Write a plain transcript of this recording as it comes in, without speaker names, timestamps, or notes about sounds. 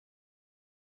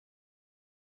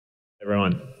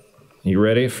Everyone, you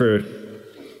ready for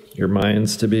your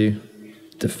minds to be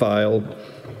defiled?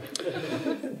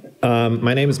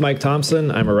 My name is Mike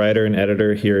Thomsen. I'm a writer and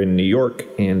editor here in New York,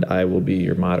 and I will be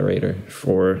your moderator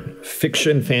for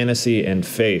Fiction, Fantasy, and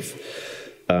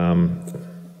Faith.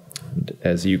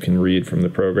 As you can read from the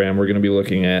program, we're going to be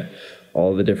looking at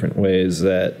all the different ways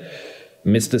that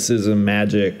mysticism,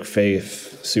 magic,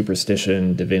 faith,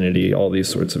 superstition, divinity, all these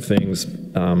sorts of things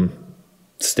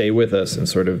stay with us and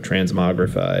sort of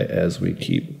transmogrify as we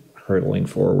keep hurtling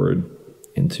forward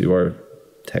into our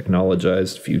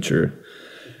technologized future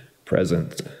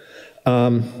present.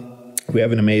 We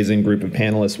have an amazing group of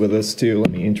panelists with us too. Let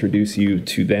me introduce you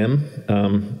to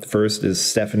them. First is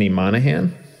Stephanie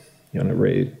Monohan. You want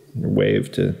to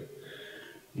wave to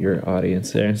your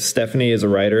audience there? Stephanie is a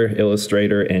writer,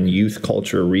 illustrator, and youth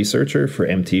culture researcher for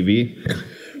MTV.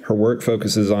 Her work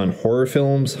focuses on horror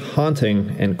films,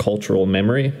 haunting, and cultural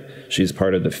memory. She's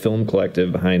part of the film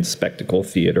collective behind Spectacle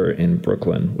Theater in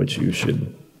Brooklyn, which you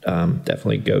should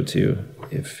definitely go to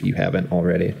if you haven't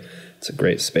already. It's a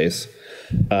great space.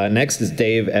 Next is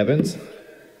Dave Evans.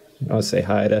 I'll say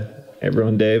hi to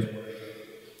everyone, Dave.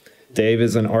 Dave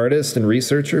is an artist and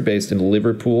researcher based in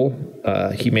Liverpool.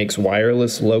 He makes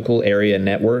wireless local area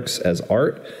networks as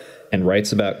art and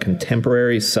writes about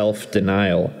contemporary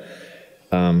self-denial,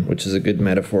 which is a good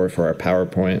metaphor for our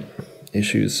PowerPoint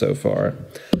issues so far.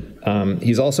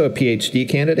 He's also a PhD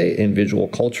candidate in visual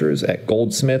cultures at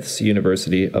Goldsmiths,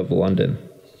 University of London.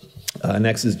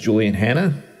 Next is Julian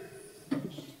Hanna.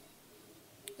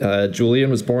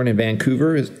 Julian was born in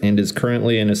Vancouver and is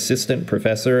currently an assistant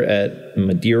professor at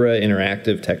Madeira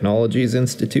Interactive Technologies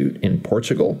Institute in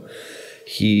Portugal.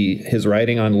 His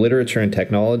writing on literature and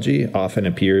technology often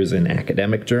appears in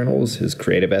academic journals. His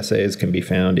creative essays can be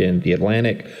found in The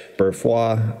Atlantic,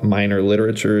 Burfois, Minor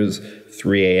Literatures,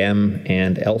 3AM,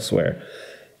 and elsewhere.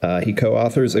 He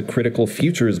co-authors a critical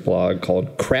futures blog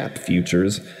called Crap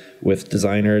Futures with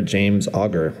designer James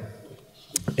Auger.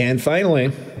 And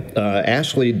finally,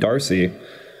 Ashley Darcy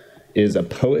is a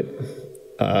poet,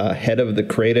 head of the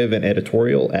creative and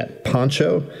editorial at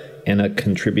Poncho, and a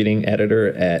contributing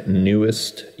editor at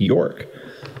Newest York.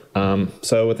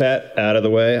 So with that out of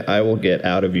the way, I will get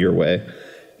out of your way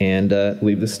and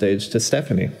leave the stage to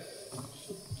Stephanie.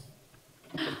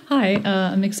 Hi,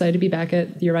 I'm excited to be back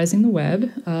at Theorizing the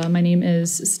Web. My name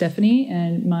is Stephanie,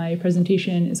 and my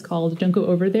presentation is called Don't Go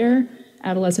Over There,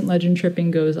 Adolescent Legend Tripping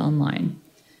Goes Online.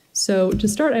 So to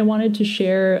start, I wanted to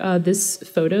share this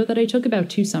photo that I took about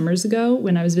 2 summers ago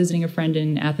when I was visiting a friend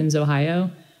in Athens, Ohio.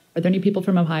 Are there any people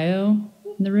from Ohio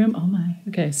in the room? Oh my,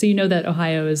 okay. So you know that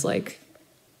Ohio is like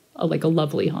a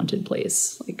lovely haunted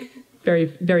place, like very,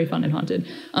 very fun and haunted.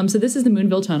 So this is the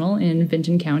Moonville Tunnel in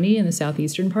Vinton County in the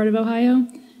southeastern part of Ohio.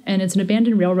 And it's an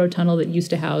abandoned railroad tunnel that used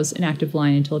to house an active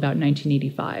line until about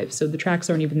 1985. So the tracks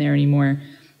aren't even there anymore.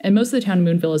 And most of the town of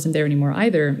Moonville isn't there anymore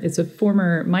either. It's a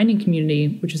former mining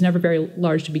community, which was never very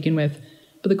large to begin with.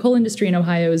 But the coal industry in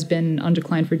Ohio has been on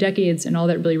decline for decades, and all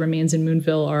that really remains in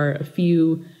Moonville are a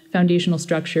few foundational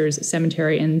structures, a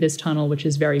cemetery, and this tunnel, which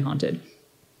is very haunted.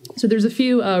 So there's a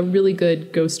few really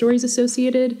good ghost stories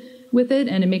associated with it,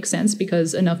 and it makes sense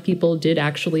because enough people did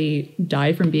actually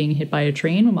die from being hit by a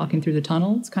train when walking through the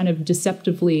tunnel. It's kind of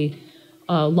deceptively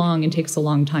long and takes a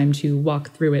long time to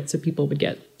walk through it, so people would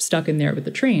get stuck in there with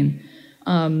the train.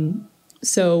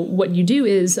 So what you do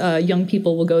is young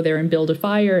people will go there and build a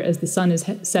fire as the sun is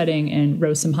setting and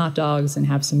roast some hot dogs and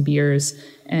have some beers.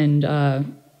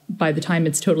 And by the time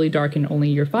it's totally dark and only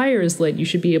your fire is lit, you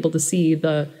should be able to see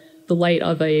the light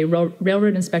of a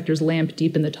railroad inspector's lamp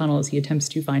deep in the tunnel as he attempts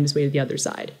to find his way to the other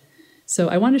side. So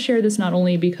I want to share this not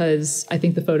only because I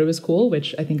think the photo is cool,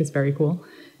 which I think is very cool,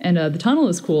 and the tunnel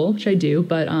is cool, which I do,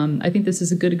 but I think this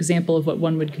is a good example of what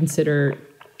one would consider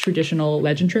traditional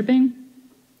legend tripping.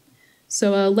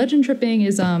 So legend tripping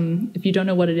is, if you don't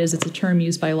know what it is, it's a term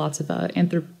used by lots of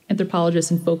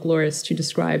anthropologists and folklorists to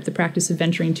describe the practice of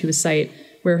venturing to a site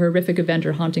where a horrific event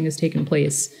or haunting has taken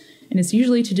place. And it's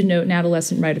usually to denote an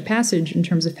adolescent rite of passage in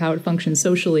terms of how it functions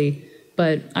socially,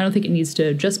 but I don't think it needs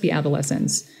to just be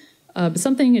adolescence. But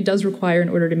something it does require in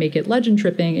order to make it legend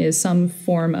tripping is some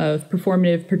form of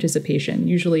performative participation,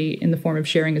 usually in the form of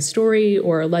sharing a story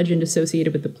or a legend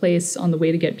associated with the place on the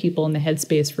way to get people in the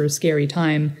headspace for a scary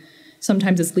time.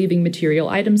 Sometimes it's leaving material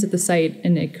items at the site,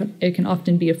 and it can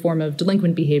often be a form of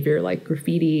delinquent behavior like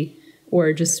graffiti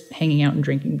or just hanging out and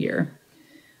drinking beer.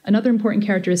 Another important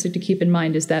characteristic to keep in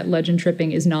mind is that legend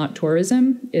tripping is not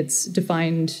tourism. It's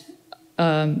defined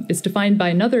by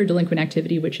another delinquent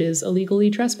activity, which is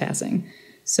illegally trespassing.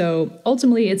 So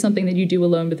ultimately, it's something that you do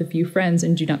alone with a few friends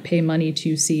and do not pay money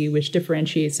to see, which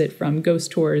differentiates it from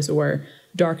ghost tours or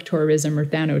dark tourism or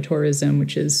thanatourism,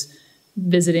 which is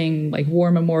visiting like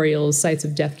war memorials, sites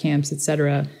of death camps,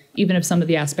 etc., even if some of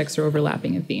the aspects are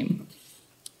overlapping in theme.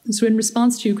 So in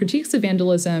response to critiques of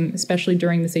vandalism, especially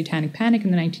during the Satanic Panic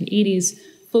in the 1980s,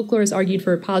 folklore has argued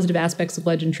for positive aspects of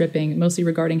legend tripping, mostly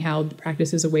regarding how the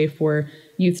practice is a way for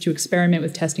youth to experiment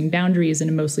with testing boundaries in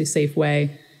a mostly safe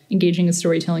way, engaging in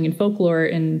storytelling and folklore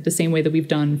in the same way that we've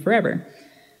done forever.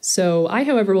 So I,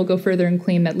 however, will go further and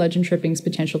claim that legend tripping's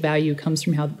potential value comes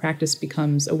from how the practice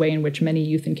becomes a way in which many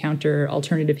youth encounter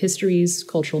alternative histories,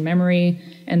 cultural memory,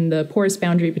 and the porous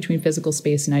boundary between physical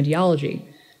space and ideology.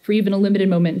 For even a limited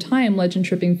moment in time, legend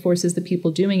tripping forces the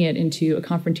people doing it into a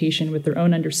confrontation with their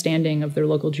own understanding of their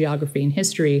local geography and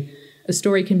history. A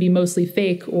story can be mostly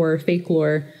fake or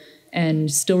folklore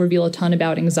and still reveal a ton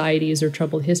about anxieties or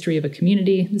troubled history of a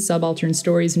community, the subaltern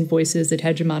stories and voices that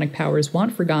hegemonic powers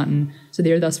want forgotten, so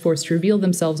they are thus forced to reveal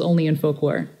themselves only in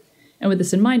folklore. And with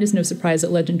this in mind, it's no surprise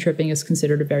that legend tripping is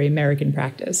considered a very American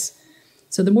practice.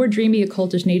 So the more dreamy,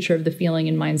 occultish nature of the feeling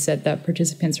and mindset that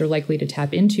participants are likely to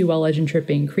tap into while legend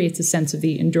tripping creates a sense of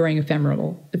the enduring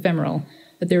ephemeral,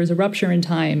 that there is a rupture in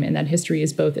time and that history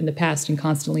is both in the past and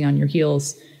constantly on your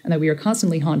heels, and that we are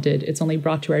constantly haunted. It's only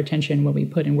brought to our attention when we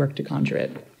put in work to conjure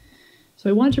it. So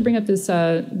I wanted to bring up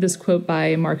this quote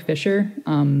by Mark Fisher.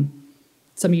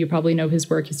 Some of you probably know his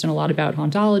work. He's done a lot about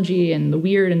hauntology and the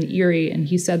weird and the eerie, and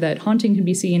he said that haunting can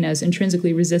be seen as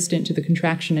intrinsically resistant to the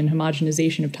contraction and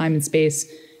homogenization of time and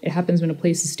space. It happens when a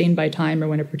place is stained by time or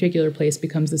when a particular place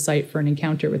becomes the site for an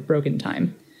encounter with broken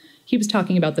time. He was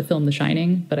talking about the film The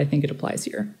Shining, but I think it applies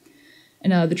here.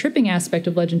 And the tripping aspect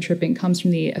of legend tripping comes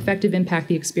from the effective impact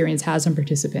the experience has on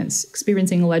participants.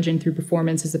 Experiencing a legend through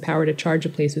performance has the power to charge a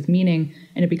place with meaning,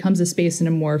 and it becomes a space in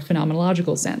a more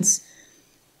phenomenological sense.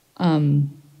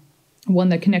 One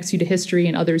that connects you to history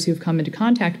and others who have come into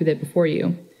contact with it before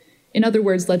you. In other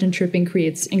words, legend tripping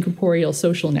creates incorporeal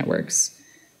social networks.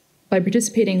 By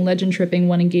participating in legend tripping,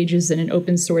 one engages in an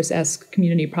open source-esque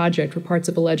community project where parts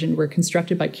of a legend were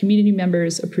constructed by community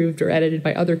members, approved or edited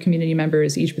by other community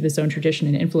members, each with its own tradition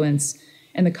and influence,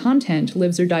 and the content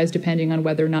lives or dies depending on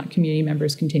whether or not community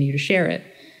members continue to share it.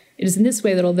 It is in this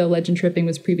way that although legend tripping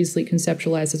was previously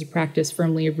conceptualized as a practice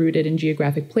firmly rooted in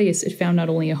geographic place, it found not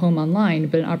only a home online,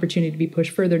 but an opportunity to be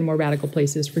pushed further to more radical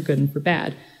places for good and for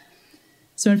bad.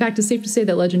 So in fact, it's safe to say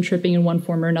that legend tripping in one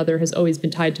form or another has always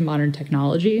been tied to modern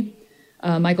technology.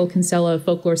 Michael Kinsella, a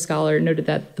folklore scholar, noted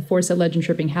that the force that legend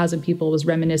tripping has on people was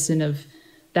reminiscent of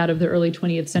that of the early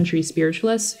 20th century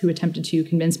spiritualists who attempted to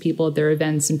convince people at their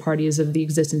events and parties of the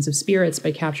existence of spirits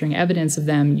by capturing evidence of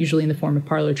them, usually in the form of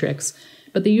parlor tricks.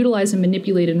 But they utilized and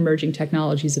manipulated emerging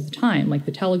technologies of the time, like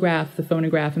the telegraph, the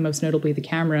phonograph, and most notably the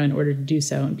camera, in order to do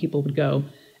so, and people would go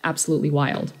absolutely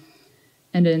wild.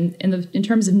 And in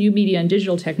terms of new media and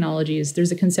digital technologies,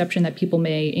 there's a conception that people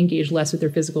may engage less with their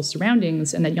physical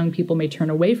surroundings and that young people may turn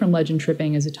away from legend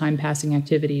tripping as a time-passing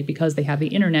activity because they have the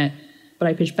internet. But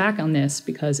I push back on this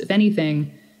because, if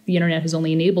anything, the internet has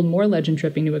only enabled more legend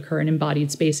tripping to occur in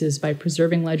embodied spaces by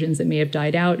preserving legends that may have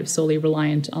died out if solely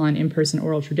reliant on in-person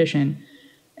oral tradition.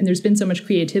 And there's been so much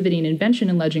creativity and invention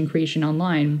in legend creation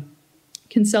online.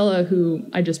 Kinsella, who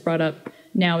I just brought up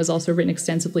now, has also written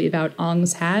extensively about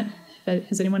Ong's Hat.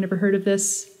 Has anyone ever heard of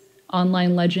this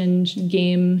online legend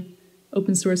game,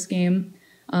 open source game?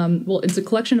 Well, it's a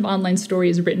collection of online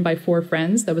stories written by 4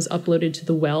 friends that was uploaded to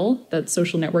The Well, that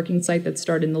social networking site that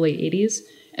started in the late 80s.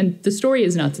 And the story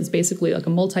is nuts. It's basically like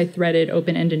a multi-threaded,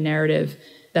 open-ended narrative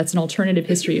that's an alternative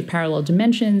history of parallel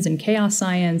dimensions and chaos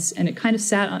science, and it kind of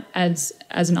sat as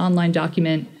an online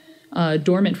document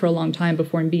dormant for a long time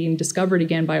before being discovered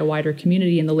again by a wider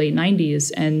community in the late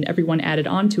 90s, and everyone added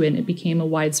on to it, and it became a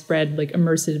widespread, like,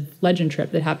 immersive legend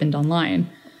trip that happened online.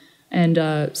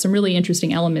 And some really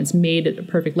interesting elements made it a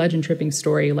perfect legend tripping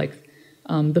story, like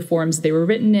the forms they were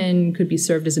written in could be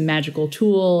served as a magical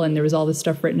tool, and there was all this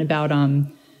stuff written about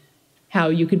how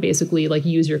you could basically like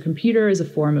use your computer as a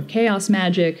form of chaos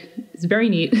magic. It's very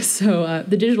neat. So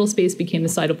the digital space became the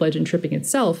site of legend tripping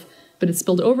itself, but it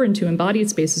spilled over into embodied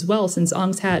space as well, since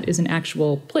Ong's Hat is an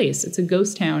actual place. It's a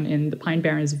ghost town in the Pine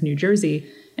Barrens of New Jersey,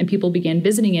 and people began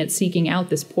visiting it, seeking out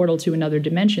this portal to another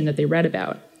dimension that they read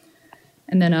about.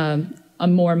 And then a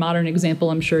more modern example,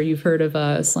 I'm sure you've heard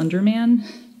of Slender Man.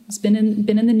 It's been in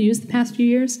the news the past few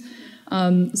years.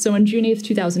 So on June 8th,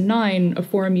 2009, a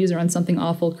forum user on Something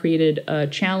Awful created a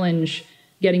challenge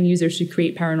getting users to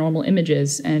create paranormal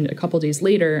images. And a couple days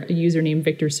later, a user named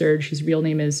Victor Surge, whose real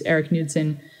name is Eric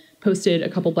Knudsen, posted a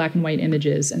couple black and white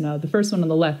images. And the first one on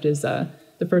the left is the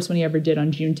the first one he ever did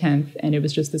on June 10th. And it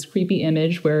was just this creepy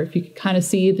image where if you could kind of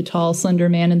see the tall, slender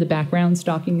man in the background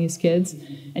stalking these kids.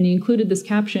 And he included this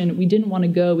caption, "We didn't want to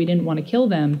go, we didn't want to kill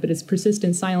them, but his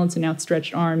persistent silence and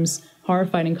outstretched arms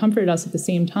horrified and comforted us at the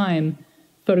same time."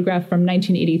 Photograph from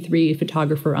 1983,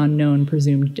 photographer unknown,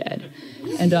 presumed dead.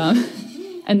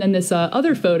 And then this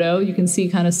other photo, you can see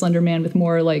kind of Slender Man with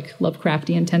more like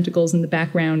Lovecraftian tentacles in the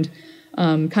background.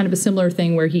 Kind of a similar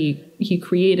thing where he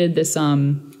created this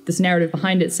this narrative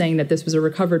behind it, saying that this was a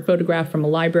recovered photograph from a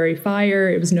library fire.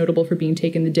 It was notable for being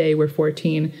taken the day where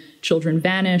 14 children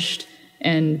vanished,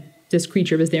 and this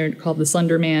creature was there called the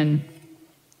Slender Man,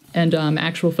 and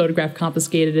actual photograph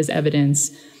confiscated as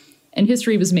evidence. And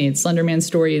history was made. Slender Man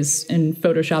stories and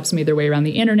photoshops made their way around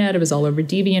the internet. It was all over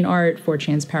DeviantArt,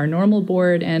 4chan's paranormal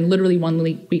board, and literally 1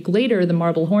 week later, the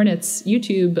Marble Hornets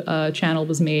YouTube channel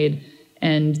was made,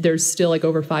 and there's still like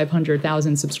over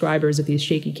 500,000 subscribers of these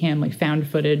shaky cam, like found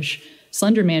footage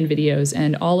Slender Man videos,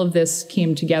 and all of this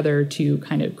came together to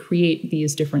kind of create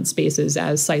these different spaces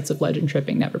as sites of legend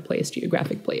tripping that replaced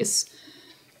geographic place.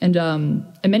 And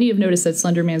many have noticed that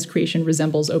Slender Man's creation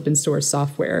resembles open source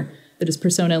software, that his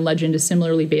persona and legend is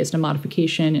similarly based on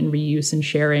modification and reuse and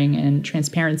sharing and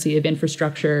transparency of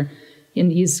infrastructure.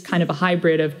 And he's kind of a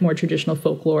hybrid of more traditional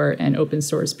folklore and open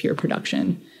source peer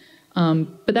production.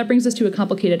 But that brings us to a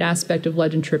complicated aspect of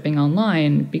legend tripping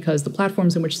online, because the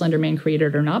platforms in which Slender Man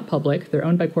created are not public, they're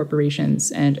owned by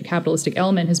corporations, and a capitalistic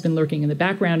element has been lurking in the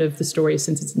background of the story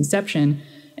since its inception.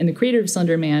 And the creator of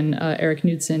Slender Man, Eric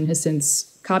Knudsen, has since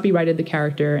copyrighted the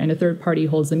character, and a third party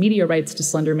holds the media rights to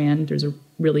Slender Man. There's a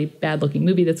really bad-looking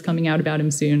movie that's coming out about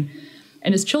him soon,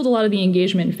 and has chilled a lot of the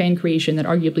engagement and fan creation that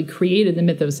arguably created the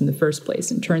mythos in the first place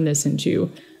and turned this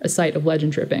into a site of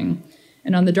legend tripping.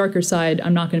 And on the darker side,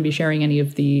 I'm not going to be sharing any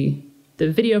of the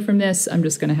video from this. I'm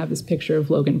just going to have this picture of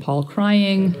Logan Paul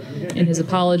crying in his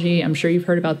apology. I'm sure you've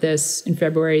heard about this. In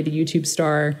February, the YouTube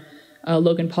star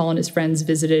Logan Paul and his friends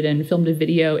visited and filmed a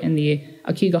video in the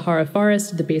Aokigahara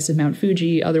forest at the base of Mount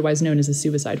Fuji, otherwise known as the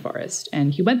Suicide Forest.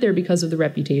 And he went there because of the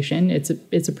reputation. It's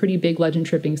a pretty big legend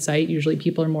tripping site. Usually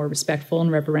people are more respectful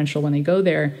and reverential when they go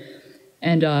there.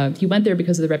 And he went there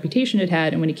because of the reputation it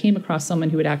had, and when he came across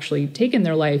someone who had actually taken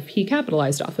their life, he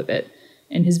capitalized off of it.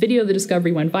 And his video of the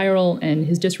discovery went viral, and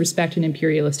his disrespect and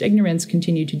imperialist ignorance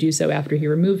continued to do so after he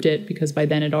removed it, because by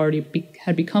then it already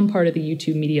had become part of the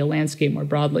YouTube media landscape more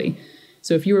broadly.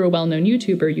 So if you were a well-known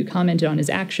YouTuber, you commented on his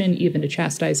action, even to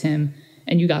chastise him,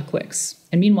 and you got clicks.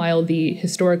 And meanwhile, the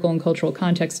historical and cultural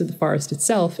context of the forest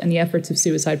itself and the efforts of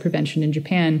suicide prevention in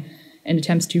Japan and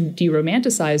attempts to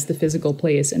de-romanticize the physical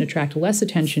place and attract less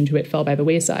attention to it fell by the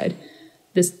wayside.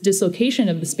 This dislocation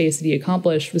of the space that he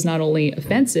accomplished was not only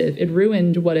offensive, it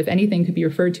ruined what, if anything, could be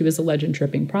referred to as a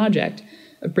legend-tripping project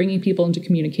of bringing people into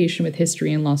communication with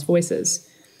history and lost voices.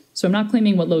 So I'm not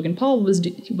claiming what Logan Paul was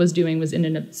doing was in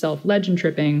and of itself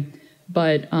legend-tripping,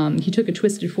 but he took a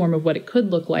twisted form of what it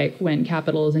could look like when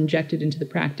capital is injected into the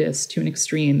practice to an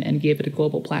extreme and gave it a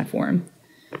global platform.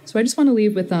 So I just want to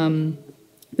leave with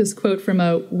this quote from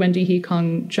Wendy Hee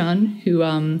Kong Chun, who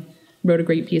wrote a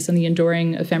great piece on the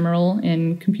enduring ephemeral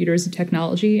in computers and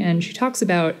technology, and she talks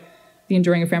about the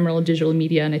enduring ephemeral in digital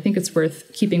media, and I think it's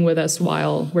worth keeping with us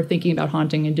while we're thinking about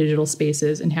haunting in digital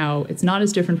spaces and how it's not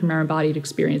as different from our embodied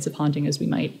experience of haunting as we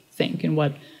might think, and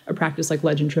what a practice like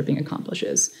legend tripping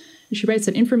accomplishes. And she writes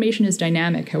that information is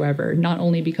dynamic, however, not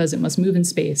only because it must move in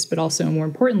space, but also, more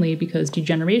importantly, because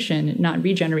degeneration, not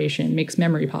regeneration, makes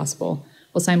memory possible,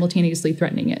 while simultaneously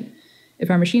threatening it. If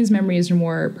our machines' memories are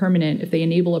more permanent, if they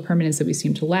enable a permanence that we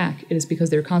seem to lack, it is because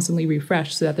they're constantly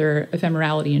refreshed so that their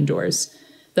ephemerality endures.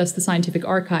 Thus, the scientific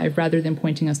archive, rather than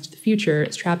pointing us to the future,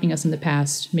 is trapping us in the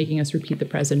past, making us repeat the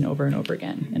present over and over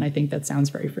again. And I think that sounds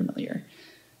very familiar.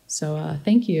 So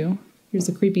thank you. Here's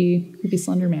a creepy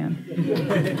Slender Man.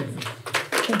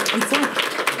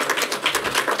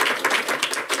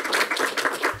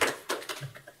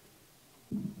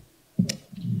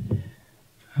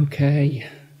 Okay.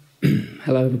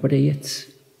 Hello, everybody. It's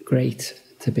great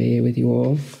to be here with you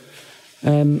all.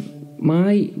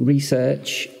 My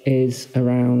research is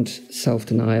around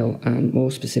self-denial, and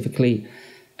more specifically,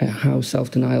 how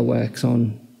self-denial works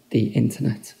on the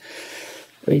internet.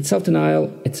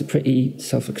 Self-denial, it's a pretty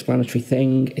self-explanatory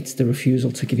thing. It's the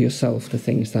refusal to give yourself the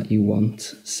things that you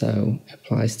want. So it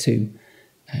applies to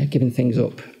giving things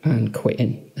up and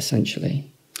quitting,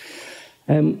 essentially.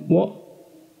 What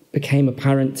became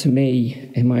apparent to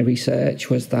me in my research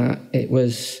was that it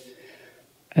was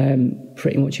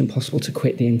pretty much impossible to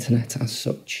quit the internet as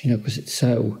such, because it's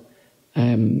so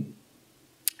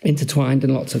intertwined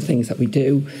in lots of things that we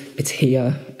do. It's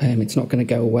here, it's not going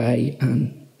to go away,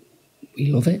 and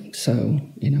love it. So,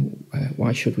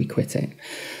 why should we quit it?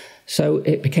 So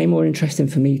it became more interesting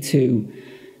for me to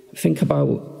think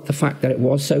about the fact that it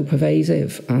was so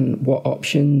pervasive and what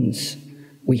options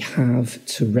we have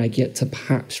to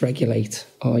perhaps regulate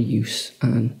our use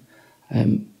and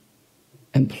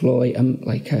employ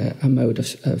a mode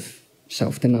of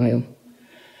self-denial.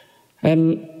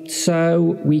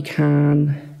 So we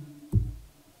can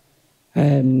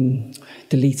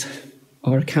delete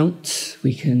our accounts,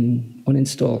 we can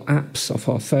uninstall apps off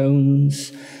our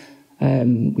phones,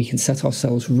 we can set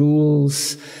ourselves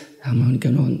rules. I'm only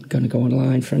going to go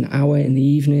online for an hour in the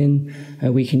evening.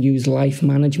 We can use life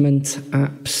management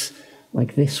apps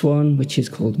like this one, which is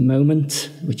called Moment,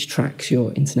 which tracks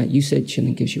your internet usage and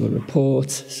then gives you a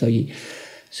report. So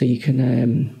you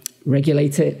can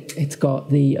regulate it. It's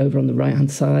got over on the right-hand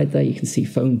side there, you can see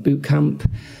Phone Bootcamp,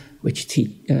 which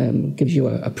gives you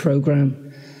a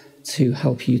program to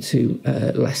help you to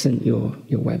lessen your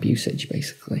web usage,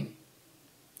 basically.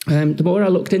 The more I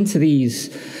looked into these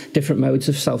different modes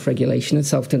of self-regulation and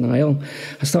self-denial,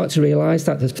 I started to realise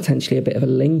that there's potentially a bit of a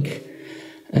link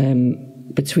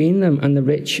between them and the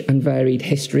rich and varied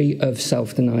history of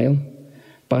self-denial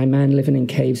by men living in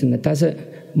caves in the desert,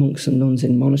 monks and nuns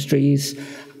in monasteries,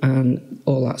 and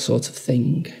all that sort of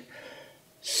thing.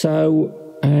 So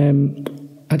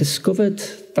I discovered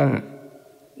that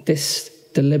this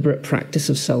deliberate practice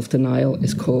of self-denial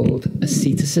is called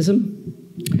asceticism.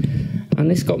 And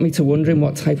this got me to wondering,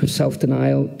 what type of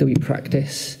self-denial do we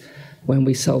practice when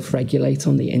we self-regulate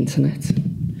on the internet?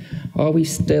 Are we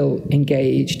still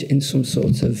engaged in some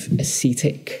sort of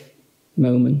ascetic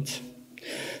moment?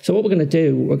 So what we're going to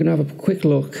do, we're going to have a quick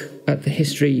look at the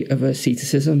history of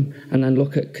asceticism and then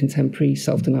look at contemporary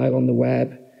self-denial on the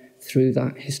web through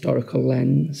that historical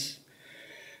lens.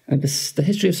 And the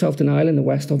history of self-denial in the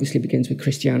West obviously begins with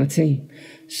Christianity.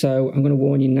 So I'm going to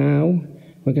warn you now,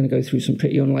 we're going to go through some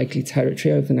pretty unlikely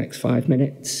territory over the next 5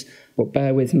 minutes, but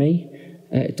bear with me.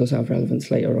 It does have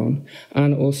relevance later on.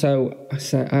 And also, I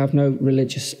have no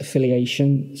religious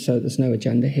affiliation, so there's no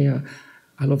agenda here.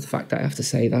 I love the fact that I have to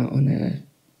say that on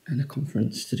a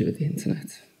conference to do with the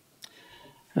internet.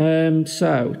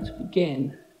 So, to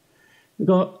begin,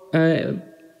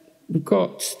 we've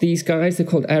got these guys, they're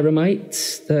called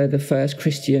Eremites. They're the first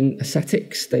Christian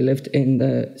ascetics. They lived in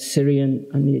the Syrian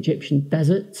and the Egyptian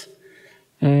desert.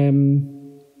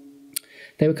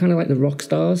 They were kind of like the rock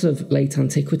stars of late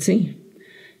antiquity.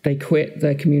 They quit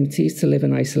their communities to live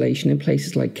in isolation in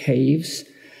places like caves,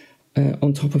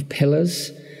 on top of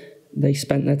pillars. They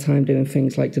spent their time doing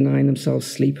things like denying themselves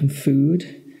sleep and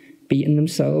food, beating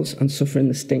themselves and suffering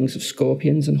the stings of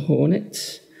scorpions and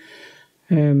hornets.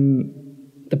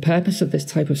 The purpose of this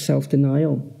type of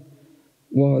self-denial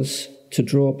was to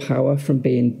draw power from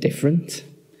being different.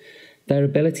 Their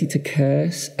ability to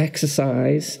curse,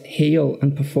 exercise, heal,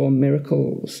 and perform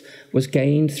miracles was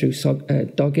gained through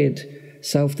dogged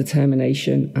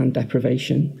self-determination and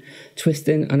deprivation,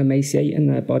 twisting and emaciating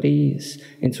their bodies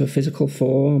into a physical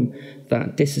form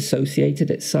that disassociated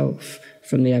itself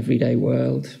from the everyday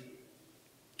world.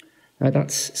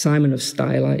 That's Simon of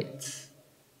Stylites.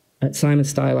 Simon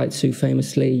Stylites, who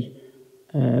famously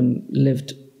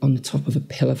lived on the top of a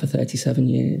pillar for 37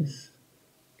 years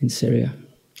in Syria.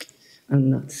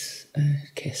 And that's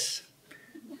Kiss.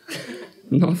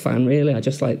 I'm not a fan, really. I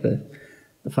just like the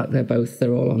fact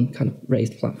they're all on kind of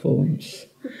raised platforms.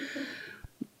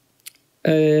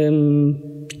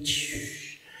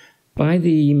 By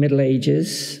the Middle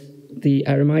Ages, the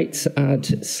Eremites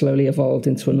had slowly evolved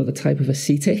into another type of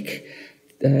ascetic.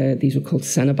 These were called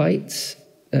Cenobites.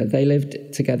 They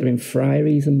lived together in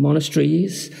friaries and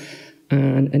monasteries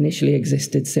and initially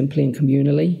existed simply and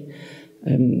communally.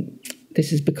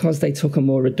 This is because they took a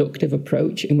more reductive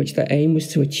approach in which their aim was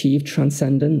to achieve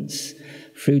transcendence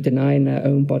through denying their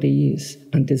own bodies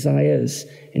and desires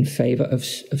in favour of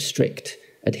strict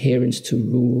adherence to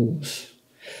rules.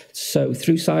 So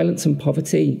through silence and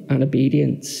poverty and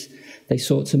obedience, they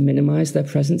sought to minimise their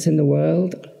presence in the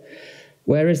world,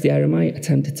 whereas the Eremite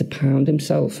attempted to pound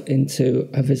himself into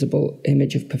a visible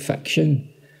image of perfection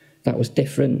that was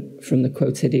different from the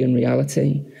quotidian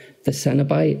reality. The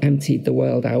Cenobite emptied the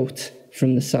world out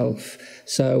from the self,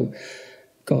 so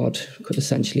God could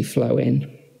essentially flow in.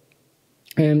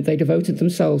 They devoted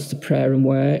themselves to prayer and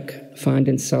work,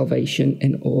 finding salvation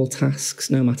in all tasks,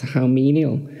 no matter how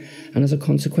menial. And as a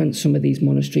consequence, some of these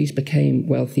monasteries became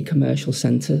wealthy commercial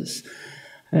centres.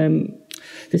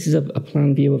 This is a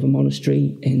plan view of a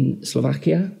monastery in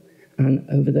Slovakia, and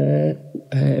over there,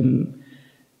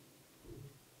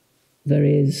 there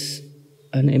is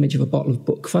an image of a bottle of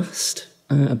Buckfast.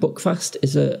 A Buckfast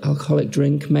is an alcoholic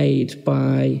drink made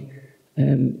by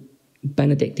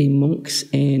Benedictine monks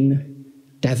in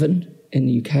Devon in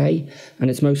the UK, and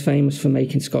it's most famous for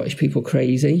making Scottish people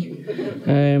crazy.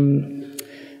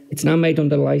 It's now made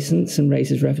under license and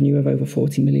raises revenue of over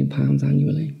 £40 million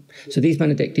annually. So these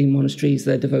Benedictine monasteries,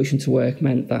 their devotion to work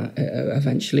meant that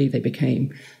eventually they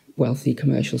became wealthy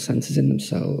commercial centres in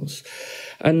themselves.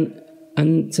 And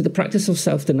so the practice of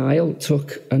self-denial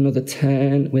took another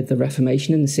turn with the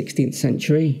Reformation in the 16th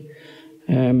century.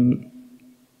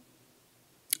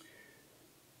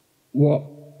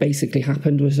 What basically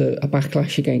happened was a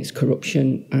backlash against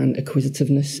corruption and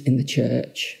acquisitiveness in the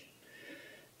church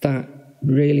that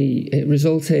really, it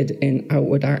resulted in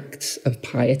outward acts of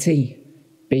piety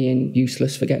being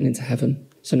useless for getting into heaven.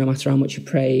 So no matter how much you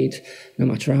prayed, no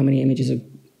matter how many images of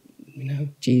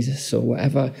Jesus or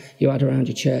whatever you had around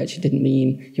your church, it didn't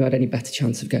mean you had any better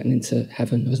chance of getting into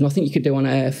heaven. There was nothing you could do on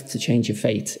earth to change your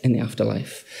fate in the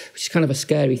afterlife, which is kind of a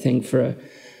scary thing for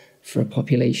a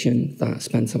population that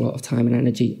spent a lot of time and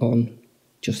energy on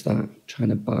just that, trying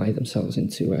to buy themselves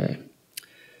into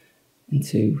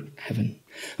heaven.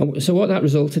 And so what that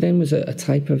resulted in was a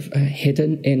type of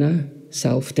hidden inner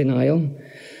self-denial,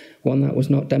 one that was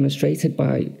not demonstrated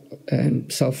by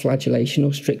self-flagellation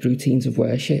or strict routines of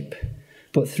worship,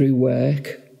 but through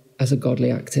work as a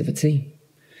godly activity.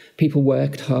 People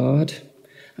worked hard,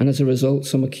 and as a result,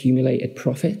 some accumulated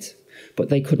profit, but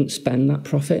they couldn't spend that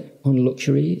profit on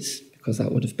luxuries because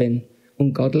that would have been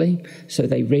ungodly, so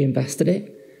they reinvested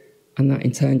it, and that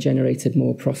in turn generated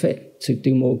more profit to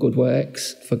do more good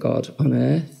works for God on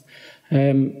earth.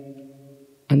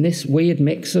 And this weird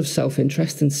mix of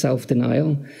self-interest and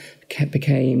self-denial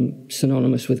became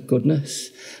synonymous with goodness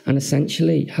and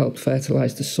essentially helped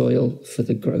fertilise the soil for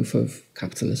the growth of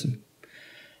capitalism.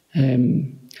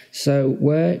 So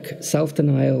work,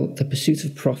 self-denial, the pursuit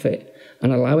of profit,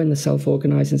 and allowing the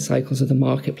self-organising cycles of the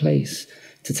marketplace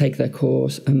to take their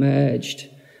course emerged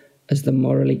as the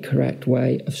morally correct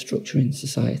way of structuring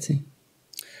society.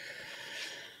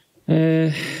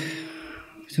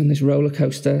 So on this roller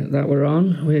coaster that we're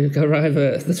on, we arrive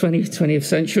at the 20th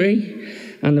century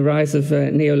and the rise of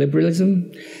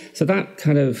neoliberalism. So that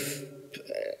kind of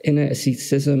inner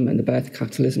asceticism and the birth of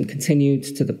capitalism continued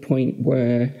to the point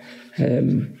where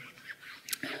some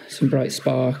bright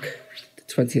spark, the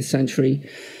 20th century,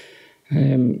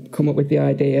 come up with the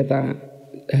idea that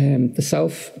the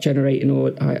self-generating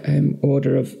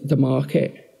order of the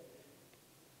market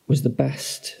was the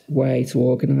best way to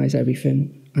organise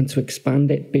everything and to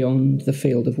expand it beyond the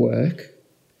field of work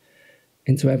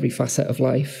into every facet of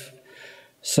life,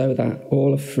 so that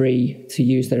all are free to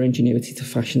use their ingenuity to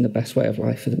fashion the best way of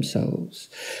life for themselves.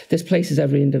 This places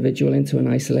every individual into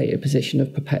an isolated position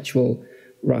of perpetual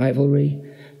rivalry,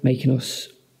 making us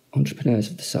entrepreneurs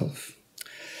of the self.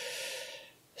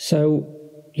 So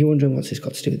you're wondering what's this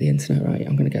got to do with the internet, right?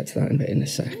 I'm going to get to that in a bit in a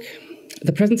sec.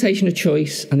 The presentation of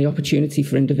choice and the opportunity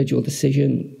for individual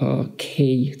decision are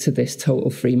key to this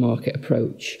total free market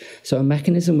approach. So a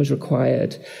mechanism was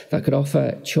required that could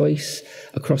offer choice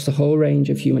across the whole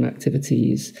range of human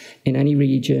activities in any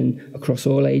region, across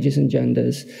all ages and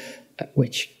genders,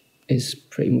 which is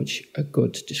pretty much a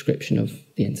good description of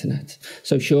the internet.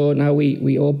 So sure, now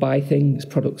we all buy things,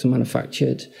 products are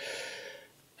manufactured,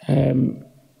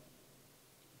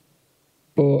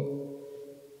 but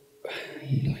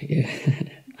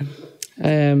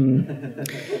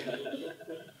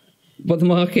what the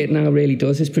market now really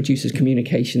does is produces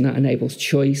communication that enables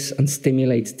choice and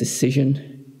stimulates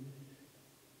decision.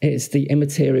 It's the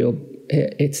immaterial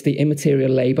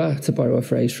labour, to borrow a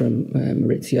phrase from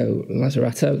Maurizio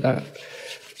Lazzarato, that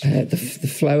the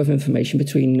flow of information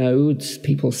between nodes,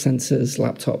 people's sensors,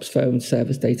 laptops, phones,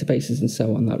 servers, databases, and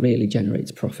so on, that really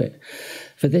generates profit.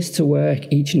 For this to work,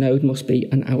 each node must be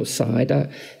an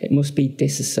outsider. It must be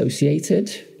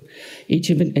disassociated. Each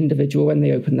individual, when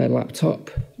they open their laptop,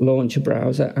 launch a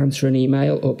browser, answer an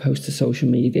email, or post to social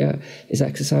media, is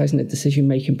exercising a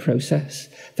decision-making process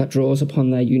that draws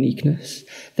upon their uniqueness,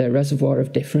 their reservoir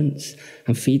of difference,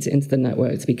 and feeds it into the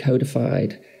network to be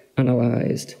codified,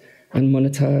 analysed, and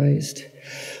monetized.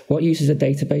 What uses a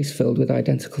database filled with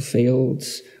identical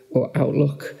fields, or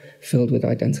Outlook filled with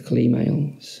identical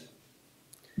emails?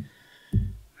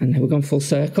 And then we've gone full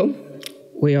circle.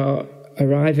 We are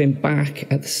arriving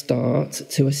back at the start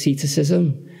to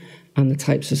asceticism and the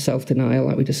types of self-denial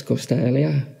that we discussed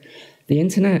earlier. The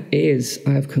internet is,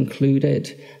 I have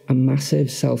concluded, a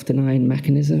massive self-denying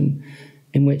mechanism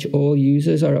in which all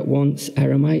users are at once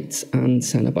eremites and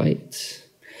cenobites.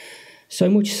 So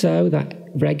much so that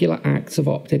regular acts of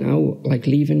opting out, like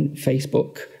leaving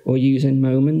Facebook or using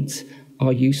Moment,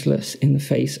 are useless in the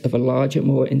face of a larger,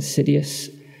 more insidious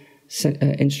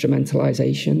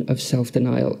instrumentalization of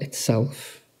self-denial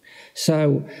itself.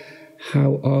 So,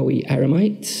 how are we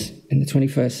eremites in the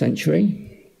 21st century?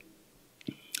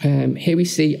 Here we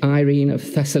see Irene of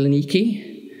Thessaloniki.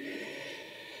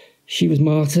 She was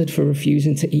martyred for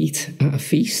refusing to eat at a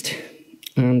feast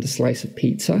and a slice of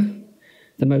pizza,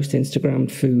 the most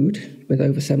Instagrammed food, with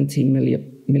over 17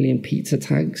 million pizza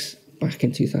tags back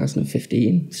in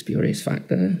 2015. Spurious fact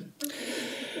there.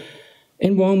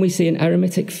 In one, we see an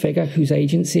eremitic figure whose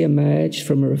agency emerged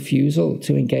from a refusal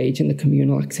to engage in the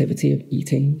communal activity of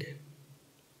eating.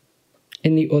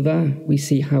 In the other, we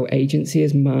see how agency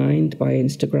is mined by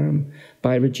Instagram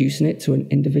by reducing it to an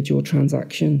individual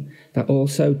transaction that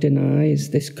also denies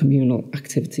this communal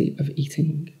activity of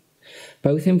eating.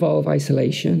 Both involve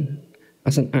isolation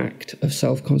as an act of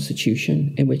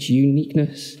self-constitution in which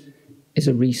uniqueness is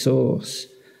a resource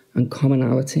and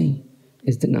commonality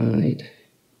is denied.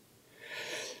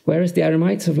 Whereas the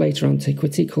eremites of later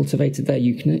antiquity cultivated their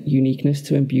uniqueness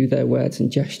to imbue their words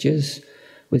and gestures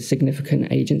with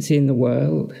significant agency in the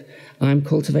world, I'm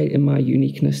cultivating my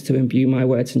uniqueness to imbue my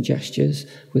words and gestures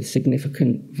with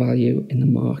significant value in the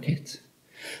market.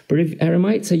 But if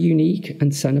eremites are unique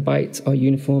and Cenobites are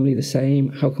uniformly the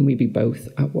same, how can we be both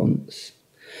at once?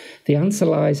 The answer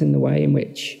lies in the way in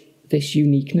which this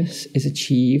uniqueness is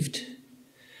achieved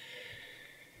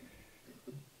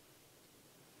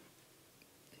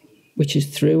which is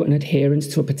through an adherence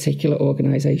to a particular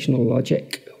organisational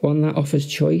logic, one that offers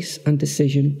choice and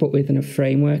decision, but within a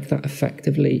framework that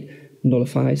effectively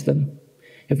nullifies them.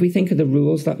 If we think of the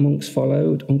rules that monks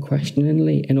followed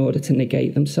unquestioningly in order to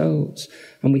negate themselves,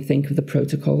 and we think of the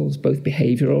protocols, both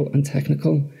behavioural and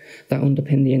technical, that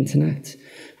underpin the internet,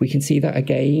 we can see that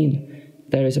again,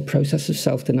 there is a process of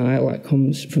self-denial that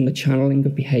comes from the channeling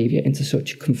of behaviour into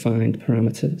such confined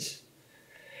parameters.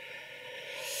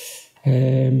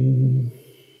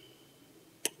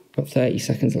 Got 30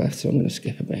 seconds left, so I'm going to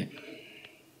skip a bit.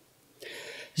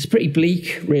 It's pretty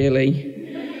bleak, really.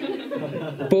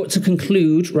 But to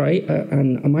conclude, right,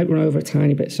 and I might run over a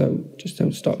tiny bit, so just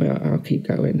don't stop me, I'll keep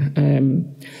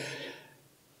going.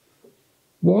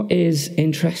 What is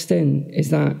interesting is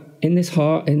that in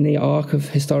the arc of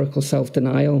historical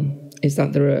self-denial, is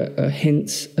that there are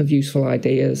hints of useful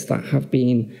ideas that have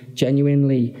been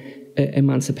genuinely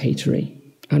emancipatory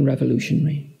and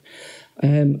revolutionary.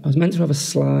 I was meant to have a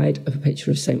slide of a picture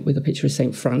of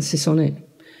Saint Francis on it,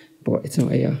 but it's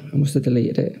not here. I must have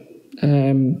deleted it.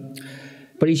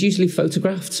 But he's usually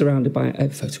photographed, surrounded by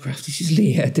he's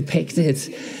usually depicted.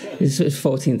 This is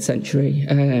 14th century.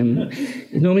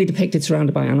 He's normally depicted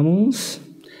surrounded by animals,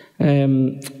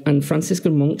 and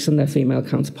Franciscan monks and their female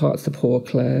counterparts, the Poor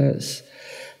Clares.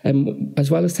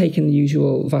 As well as taking the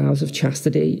usual vows of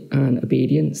chastity and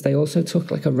obedience, they also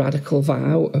took like a radical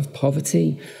vow of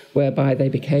poverty, whereby they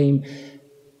became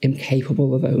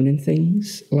incapable of owning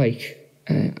things like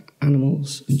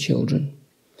animals and children.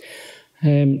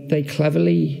 They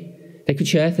could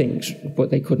share things, but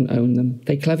they couldn't own them.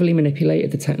 They cleverly manipulated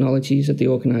the technologies of the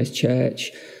organised church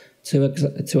to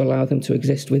allow them to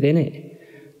exist within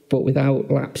it, but without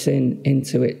lapsing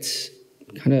into its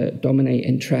kind of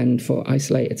dominating trend for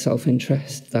isolated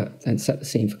self-interest that then set the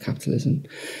scene for capitalism.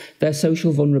 Their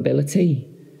social vulnerability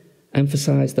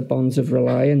emphasised the bonds of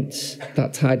reliance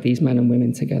that tied these men and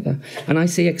women together. And I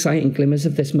see exciting glimmers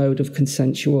of this mode of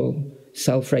consensual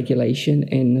self-regulation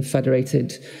in the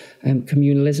federated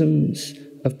communalisms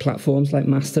of platforms like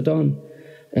Mastodon,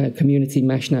 community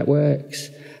mesh networks,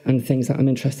 and things that I'm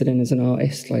interested in as an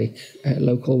artist, like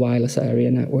local wireless area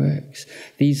networks.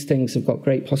 These things have got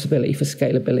great possibility for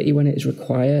scalability when it is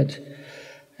required,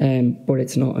 but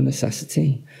it's not a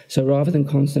necessity. So rather than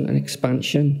constant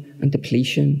expansion and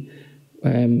depletion,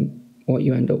 what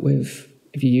you end up with,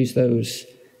 if you use those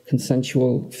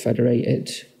consensual, federated,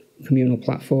 communal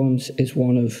platforms, is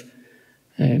one of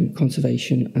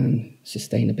conservation and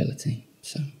sustainability.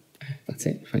 So that's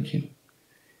it. Thank you.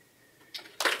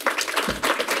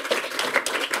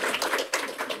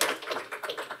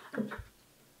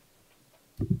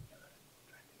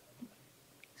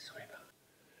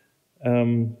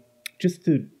 Just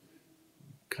to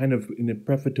kind of, in a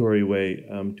prefatory way,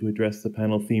 to address the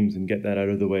panel themes and get that out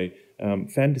of the way.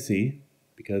 Fantasy,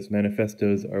 because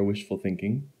manifestos are wishful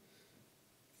thinking.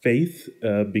 Faith,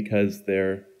 because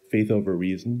they're faith over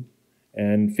reason.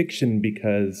 And fiction,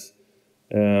 because,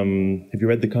 have you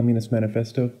read the Communist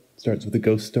Manifesto? It starts with a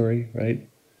ghost story, right?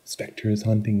 Spectres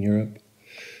haunting Europe.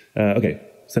 Okay,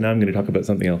 so now I'm going to talk about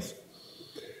something else.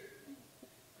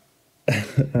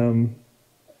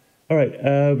 All right,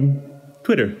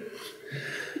 Twitter.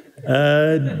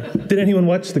 Did anyone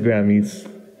watch the Grammys?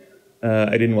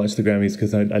 I didn't watch the Grammys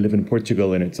because I live in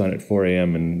Portugal and it's on at 4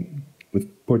 a.m. and with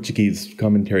Portuguese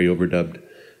commentary overdubbed.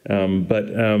 But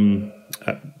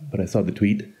I saw the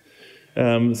tweet.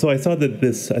 So I saw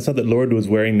that Lorde was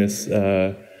wearing this,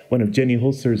 one of Jenny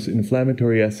Holzer's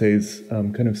inflammatory essays,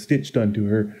 kind of stitched onto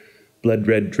her blood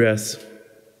red dress.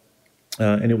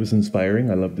 And it was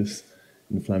inspiring. I love this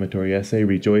inflammatory essay.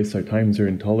 Rejoice, our times are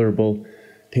intolerable.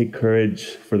 Take courage,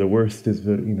 for the worst is,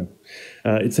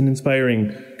 it's an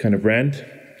inspiring kind of rant.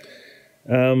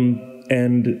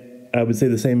 And I would say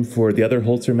the same for the other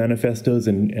Holzer manifestos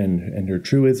and her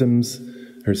truisms,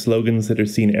 her slogans that are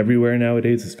seen everywhere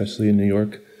nowadays, especially in New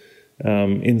York,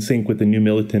 in sync with the new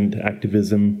militant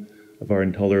activism of our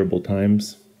intolerable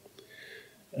times.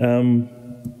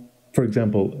 For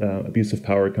example, abuse of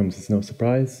power comes as no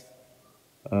surprise,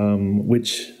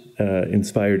 which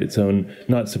inspired its own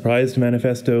Not Surprised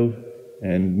manifesto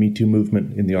and Me Too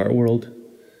movement in the art world.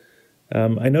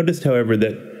 I noticed, however,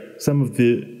 that some of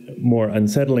the more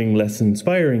unsettling, less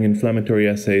inspiring inflammatory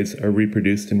essays are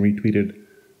reproduced and retweeted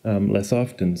less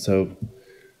often. So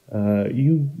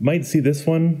you might see this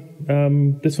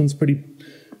one. This one's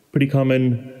pretty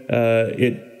common.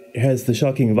 It has the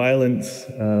shocking violence.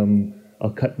 I'll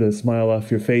cut the smile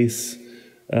off your face.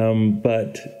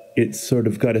 But it's sort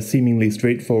of got a seemingly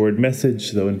straightforward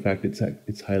message, though in fact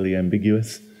it's highly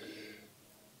ambiguous.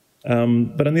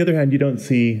 But on the other hand, you don't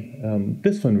see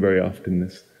this one very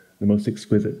often. The most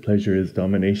exquisite pleasure is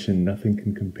domination. Nothing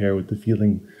can compare with the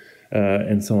feeling,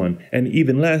 and so on. And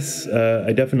even less,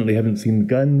 I definitely haven't seen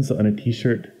guns on a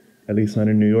T-shirt, at least not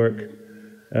in New York.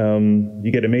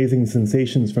 You get amazing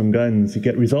sensations from guns. You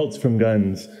get results from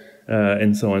guns,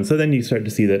 and so on. So then you start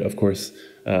to see that, of course,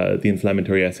 the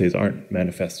inflammatory essays aren't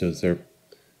manifestos. They're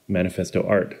manifesto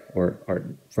art, or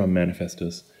art from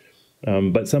manifestos.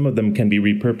 But some of them can be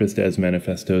repurposed as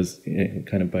manifestos,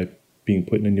 kind of by being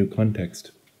put in a new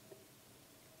context.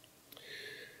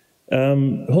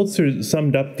 Holzer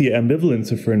summed up the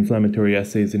ambivalence of her inflammatory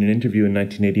essays in an interview in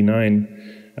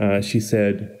 1989. She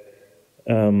said,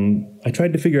 I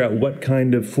tried to figure out what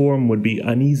kind of form would be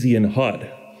uneasy and hot.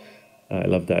 I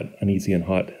love that, uneasy and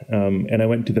hot. And I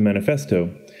went to the manifesto.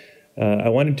 I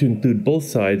wanted to include both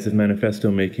sides of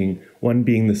manifesto making, one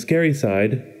being the scary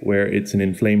side, where it's an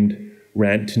inflamed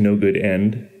rant to no good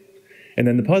end, and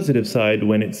then the positive side,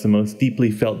 when it's the most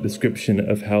deeply felt description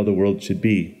of how the world should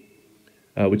be,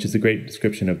 which is a great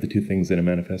description of the two things that a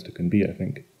manifesto can be, I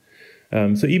think.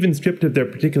 So even stripped of their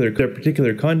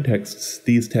particular contexts,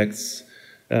 these texts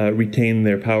retain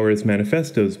their power as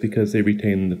manifestos because they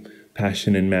retain the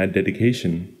passion and mad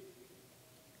dedication.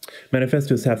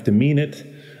 Manifestos have to mean it,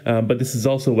 but this is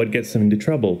also what gets them into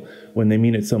trouble, when they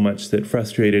mean it so much that,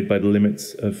 frustrated by the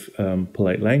limits of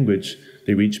polite language,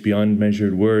 they reach beyond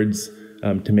measured words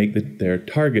to make their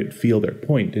target feel their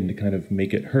point and to kind of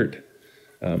make it hurt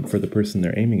for the person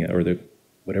they're aiming at, or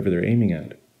whatever they're aiming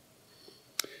at.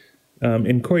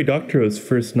 In Cory Doctorow's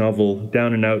first novel,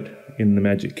 Down and Out in the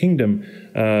Magic Kingdom,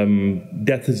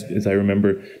 death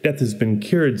has been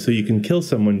cured so you can kill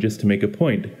someone just to make a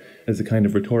point, as a kind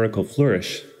of rhetorical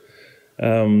flourish.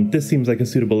 This seems like a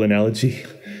suitable analogy,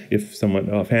 if somewhat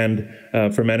offhand,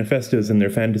 for manifestos and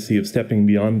their fantasy of stepping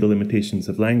beyond the limitations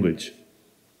of language.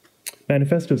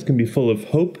 Manifestos can be full of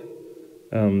hope,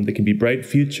 they can be bright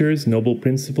futures, noble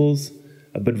principles,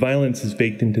 but violence is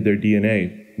baked into their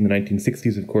DNA. In the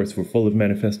 1960s, of course, were full of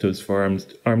manifestos for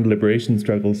armed liberation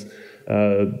struggles.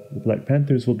 The Black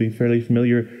Panthers will be fairly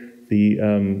familiar. The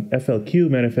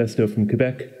FLQ manifesto from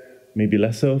Quebec, maybe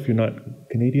less so if you're not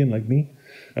Canadian like me,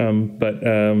 but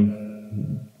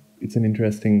it's an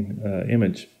interesting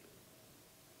image.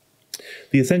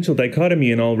 The essential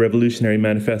dichotomy in all revolutionary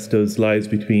manifestos lies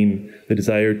between the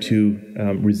desire to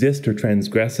resist or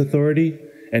transgress authority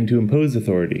and to impose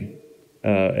authority.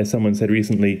 As someone said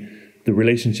recently, the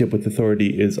relationship with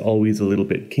authority is always a little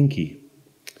bit kinky.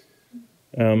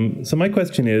 So my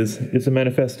question is a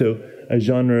manifesto a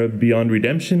genre beyond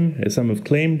redemption, as some have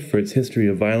claimed, for its history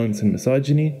of violence and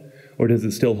misogyny, or does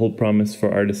it still hold promise for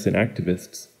artists and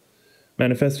activists?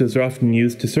 Manifestos are often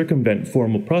used to circumvent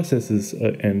formal processes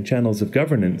and channels of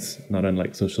governance, not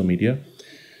unlike social media.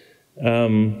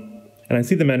 And I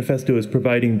see the manifesto as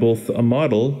providing both a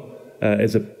model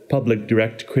as a public,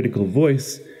 direct, critical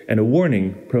voice, and a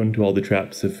warning prone to all the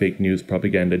traps of fake news,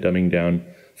 propaganda, dumbing down,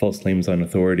 false claims on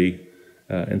authority,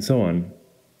 and so on.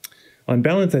 On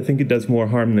balance, I think it does more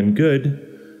harm than good.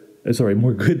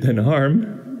 More good than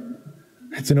harm.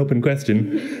 It's an open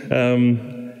question.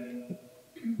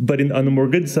 But on the more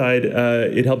good side,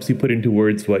 it helps you put into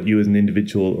words what you as an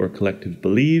individual or collective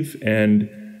believe, and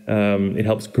it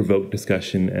helps provoke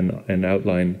discussion and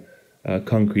outline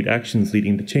concrete actions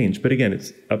leading to change. But again,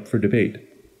 it's up for debate,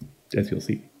 as you'll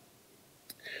see.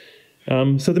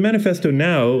 So the manifesto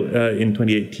now, in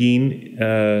 2018,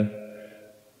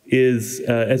 is,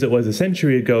 as it was a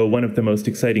century ago, one of the most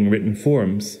exciting written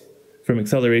forms. From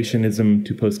accelerationism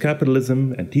to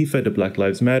post-capitalism, Antifa to Black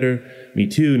Lives Matter, Me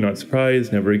Too, Not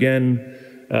Surprised, Never Again,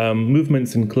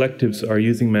 movements and collectives are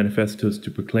using manifestos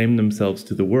to proclaim themselves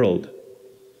to the world.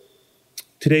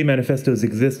 Today, manifestos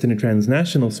exist in a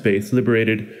transnational space,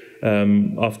 liberated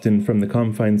often from the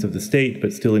confines of the state,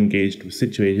 but still engaged with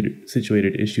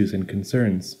situated issues and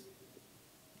concerns.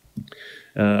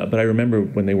 But I remember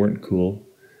when they weren't cool.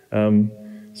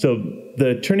 So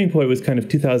the turning point was kind of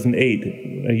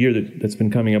 2008, a year that's been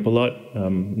coming up a lot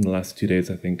in the last 2 days,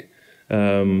 I think.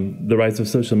 The rise of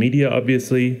social media,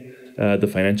 obviously, the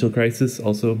financial crisis,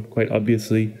 also quite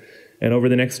obviously. And over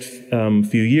the next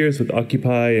few years, with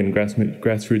Occupy and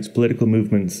grassroots political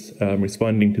movements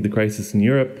responding to the crisis in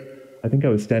Europe, I think I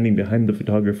was standing behind the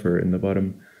photographer in the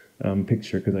bottom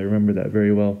picture, because I remember that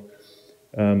very well.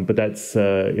 But that's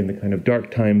in the kind of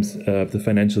dark times of the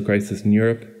financial crisis in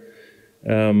Europe.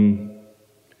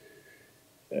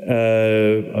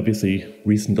 Obviously,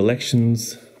 recent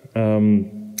elections,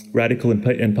 radical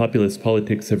and populist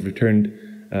politics have returned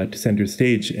to center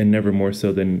stage, and never more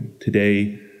so than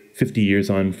today, 50 years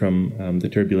on from the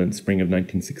turbulent spring of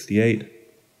 1968.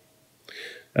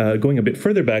 Going a bit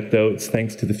further back, though, it's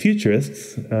thanks to the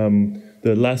futurists.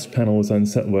 The last panel was on,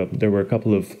 well, there were a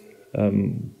couple of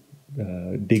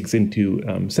digs into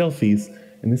selfies,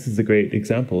 and this is a great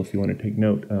example if you want to take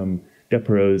note.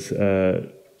 Depero's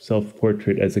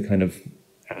self-portrait as a kind of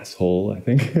asshole, I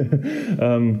think.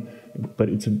 But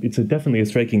it's definitely a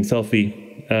striking selfie.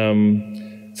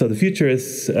 So the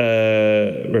futurists,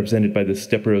 represented by this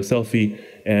Depero selfie,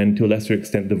 and to a lesser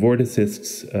extent the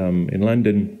vorticists in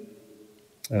London,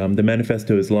 the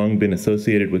manifesto has long been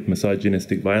associated with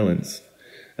misogynistic violence.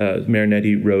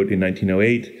 Marinetti wrote in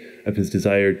 1908 of his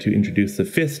desire to introduce the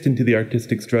fist into the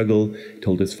artistic struggle. He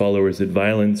told his followers that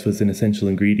violence was an essential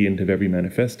ingredient of every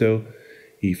manifesto.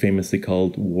 He famously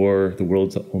called war the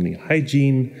world's only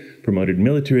hygiene, promoted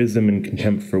militarism and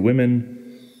contempt for women.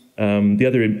 The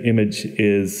other image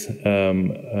is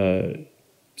a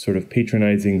sort of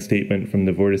patronizing statement from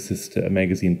the vorticist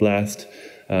magazine Blast.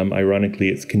 Ironically,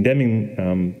 it's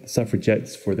condemning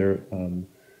suffragettes for their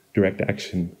direct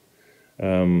action.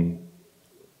 In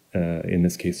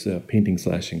this case, painting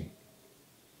slashing.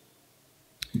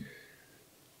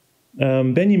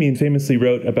 Benjamin famously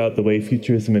wrote about the way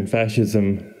futurism and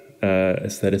fascism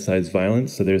aestheticize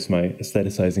violence. So there's my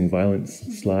aestheticizing violence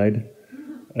slide.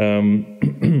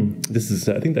 This is,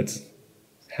 I think that's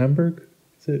Hamburg,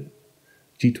 is it?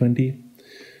 G20,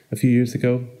 a few years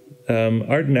ago.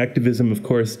 Art and activism, of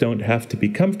course, don't have to be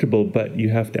comfortable, but you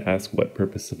have to ask what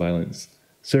purpose the violence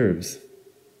serves.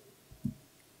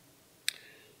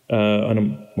 On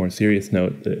a more serious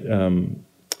note,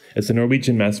 as the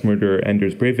Norwegian mass murderer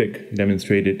Anders Breivik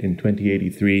demonstrated in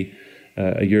 2083,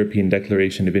 a European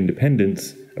Declaration of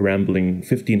Independence, a rambling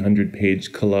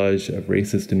 1,500-page collage of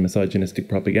racist and misogynistic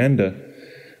propaganda,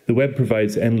 the web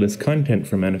provides endless content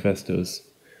for manifestos.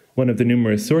 One of the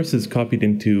numerous sources copied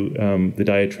into the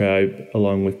diatribe,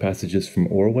 along with passages from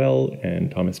Orwell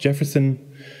and Thomas Jefferson,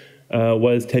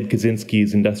 was Ted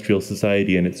Kaczynski's Industrial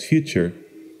Society and Its Future,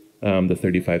 the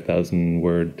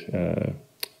 35,000-word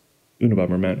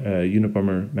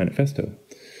Unabomber Manifesto.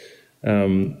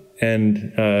 And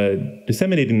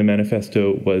disseminating the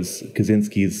manifesto was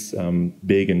Kaczynski's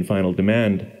big and final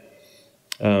demand.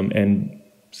 And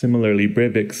similarly,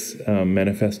 Breivik's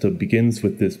manifesto begins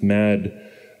with this mad,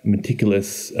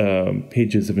 meticulous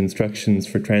pages of instructions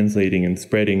for translating and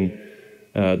spreading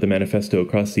the manifesto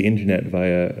across the internet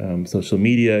via social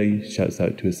media. He shouts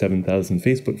out to his 7,000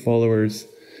 Facebook followers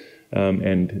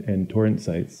and torrent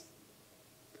sites.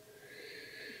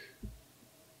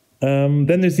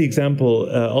 Then there's the example,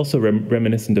 also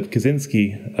reminiscent of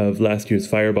Kaczynski, of last year's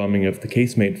firebombing of the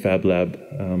Casemate Fab Lab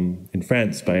in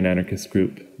France by an anarchist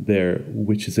group there,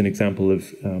 which is an example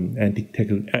of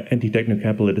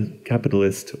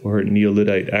anti-techno-capitalist or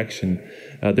neo-Luddite action.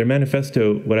 Their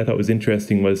manifesto, what I thought was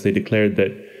interesting was they declared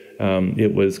that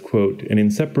it was, quote, an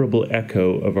inseparable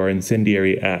echo of our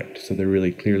incendiary act. So they're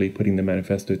really clearly putting the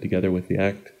manifesto together with the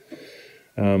act.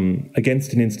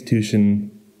 Against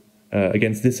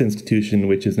this institution,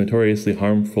 which is notoriously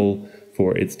harmful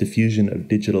for its diffusion of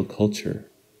digital culture.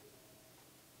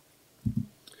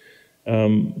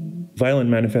 Violent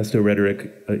manifesto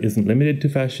rhetoric isn't limited to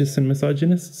fascists and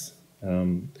misogynists.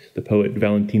 The poet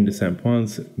Valentine de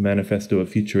Saint-Poin's Manifesto of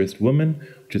Futurist Woman,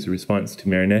 which is a response to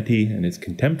Marinetti and his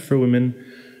contempt for women,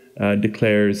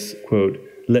 declares, quote,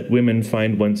 let women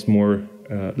find once more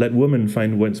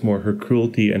her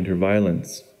cruelty and her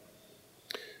violence.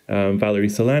 Valerie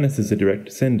Solanas is a direct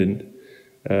descendant.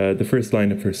 The first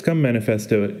line of her Scum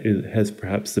manifesto has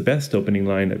perhaps the best opening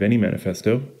line of any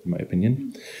manifesto, in my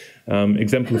opinion,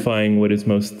 exemplifying what is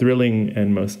most thrilling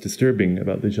and most disturbing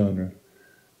about the genre.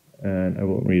 And I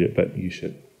won't read it, but you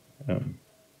should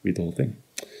read the whole thing.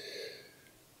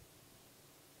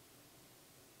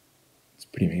 It's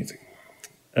pretty amazing.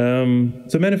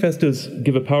 So manifestos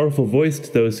give a powerful voice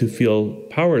to those who feel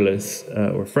powerless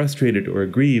or frustrated or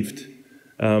aggrieved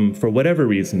for whatever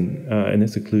reason, and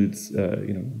this includes,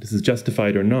 this is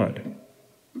justified or not.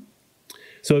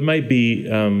 So it might be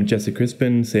Jessica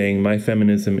Crispin saying, "My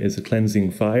feminism is a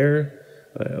cleansing fire,"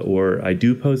 or "I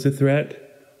do pose a threat,"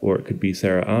 or it could be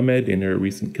Sarah Ahmed in her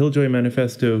recent Killjoy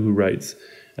manifesto who writes,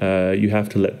 "You have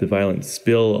to let the violence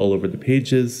spill all over the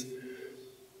pages."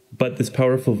 But this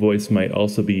powerful voice might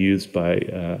also be used by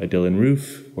a Dylan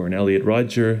Roof or an Elliot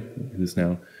Rodger, who's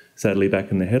now sadly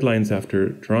back in the headlines after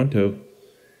Toronto,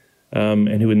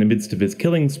 and who in the midst of his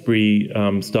killing spree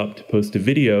stopped to post a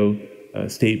video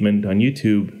statement on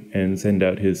YouTube and send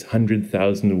out his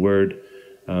 100,000-word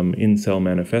incel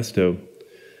manifesto.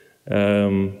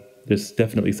 There's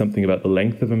definitely something about the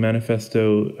length of a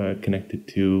manifesto connected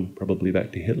to, probably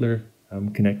back to Hitler,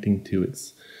 connecting to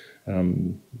its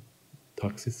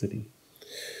toxicity.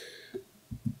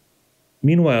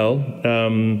 Meanwhile,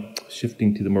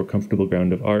 shifting to the more comfortable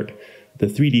ground of art, the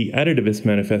 3D Additivist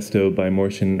Manifesto by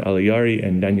Morsin Aliyari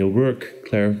and Daniel Rourke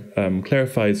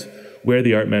clarifies where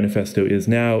the art manifesto is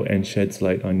now and sheds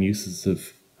light on uses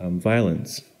of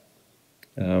violence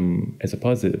as a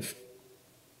positive.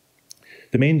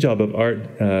 The main job of art,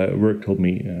 Rourke told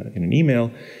me in an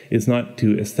email, is not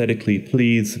to aesthetically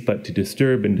please, but to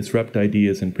disturb and disrupt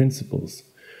ideas and principles.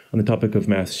 On the topic of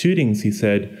mass shootings, he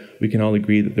said, "We can all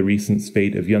agree that the recent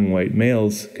spate of young white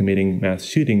males committing mass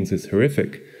shootings is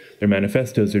horrific. Their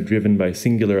manifestos are driven by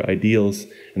singular ideals,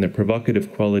 and their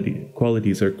provocative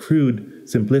qualities are crude,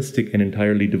 simplistic, and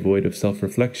entirely devoid of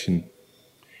self-reflection.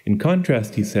 In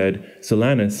contrast," he said,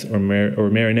 "Solanas or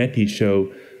Marinetti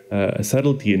show a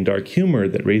subtlety and dark humor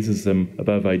that raises them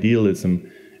above idealism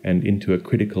and into a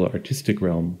critical artistic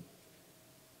realm."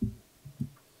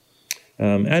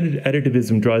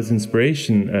 Additivism draws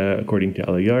inspiration, according to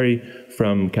Aliyari,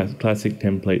 from classic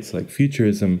templates like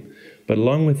Futurism, but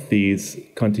along with these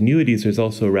continuities, there's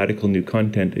also radical new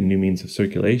content and new means of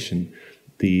circulation.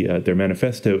 Their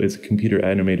manifesto is a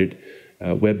computer-animated,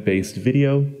 web-based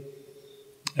video.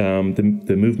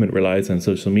 The movement relies on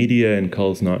social media and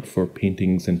calls not for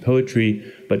paintings and poetry,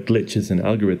 but glitches and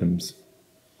algorithms.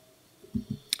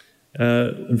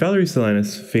 Valerie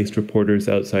Solanas faced reporters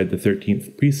outside the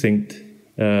 13th Precinct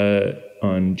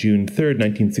on June 3rd,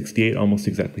 1968, almost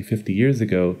exactly 50 years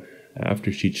ago,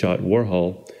 after she'd shot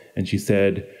Warhol, and she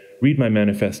said, "Read my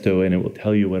manifesto and it will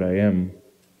tell you what I am."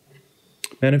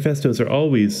 Manifestos are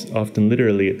always, often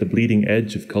literally, at the bleeding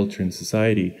edge of culture and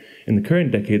society. In the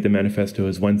current decade, the manifesto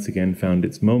has once again found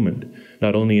its moment,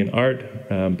 not only in art,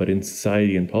 but in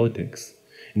society and politics.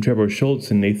 In Trevor Schultz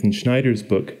and Nathan Schneider's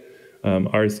book,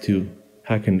 Ours to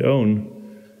Hack and Own,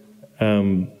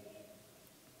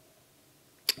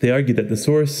 they argue that the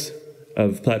source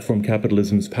of platform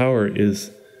capitalism's power is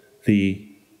the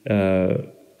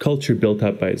culture built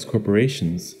up by its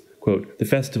corporations. Quote, "The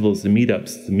festivals, the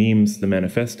meetups, the memes, the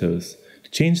manifestos. To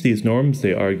change these norms,"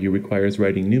 they argue, requires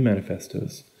writing new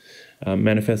manifestos.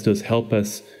 Manifestos help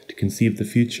us to conceive the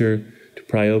future, to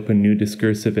pry open new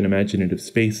discursive and imaginative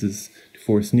spaces, to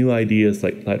force new ideas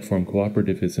like platform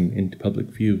cooperativism into public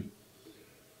view.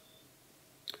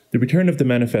 The return of the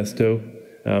manifesto,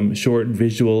 short,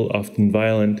 visual, often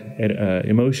violent,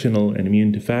 emotional, and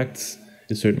immune to facts,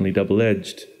 is certainly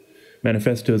double-edged.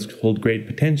 Manifestos hold great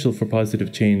potential for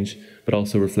positive change, but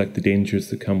also reflect the dangers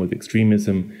that come with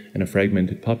extremism and a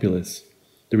fragmented populace.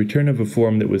 The return of a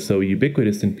form that was so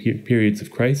ubiquitous in periods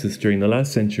of crisis during the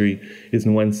last century is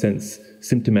in one sense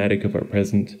symptomatic of our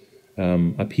present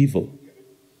upheaval.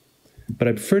 But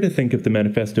I prefer to think of the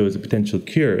manifesto as a potential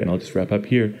cure, and I'll just wrap up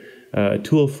here, a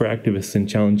tool for activists in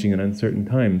challenging and uncertain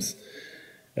times.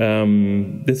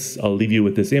 I'll leave you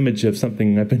with this image of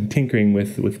something I've been tinkering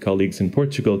with colleagues in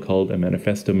Portugal called a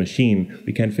manifesto machine.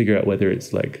 We can't figure out whether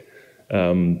it's like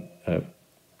a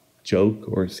joke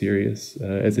or serious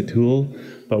as a tool,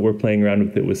 but we're playing around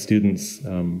with it with students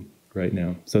right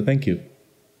now. So thank you.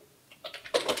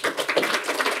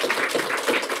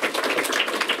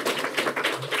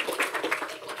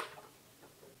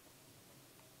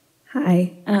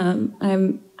 Hi,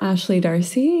 I'm Ashley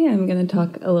Darcy. I'm going to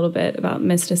talk a little bit about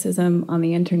mysticism on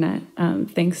the internet.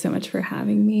 Thanks so much for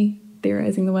having me,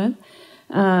 Theorizing the Web.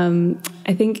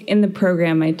 I think in the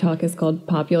program, my talk is called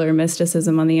Popular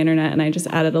Mysticism on the Internet, and I just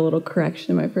added a little correction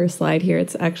to my first slide here.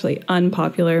 It's actually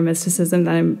unpopular mysticism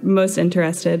that I'm most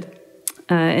interested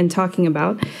in talking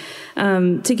about.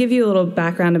 To give you a little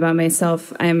background about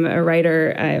myself, I'm a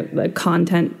writer, a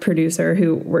content producer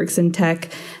who works in tech,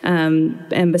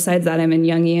 and besides that, I'm in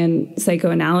Jungian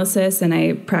psychoanalysis, and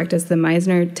I practice the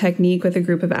Meisner technique with a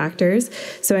group of actors.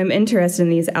 So I'm interested in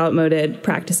these outmoded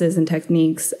practices and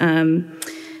techniques,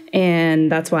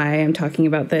 and that's why I'm talking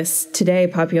about this today,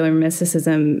 popular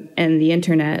mysticism and the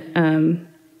internet.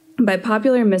 By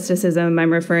popular mysticism,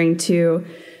 I'm referring to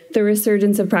the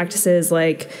resurgence of practices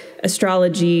like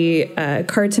astrology,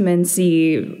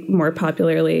 cartomancy, more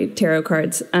popularly tarot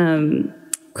cards,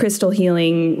 crystal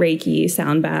healing, Reiki,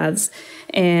 sound baths,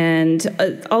 and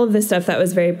all of this stuff that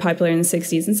was very popular in the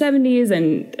 60s and 70s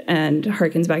and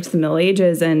harkens back to the Middle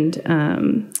Ages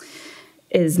and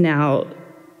is now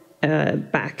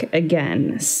back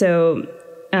again. So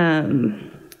let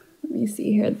me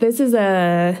see here. This is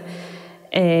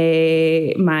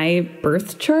my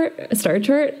birth chart, a star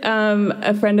chart.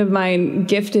 A friend of mine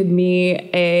gifted me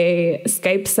a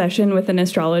Skype session with an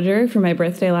astrologer for my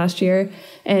birthday last year,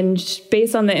 and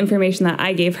based on the information that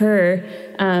I gave her,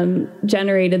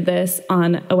 generated this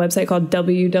on a website called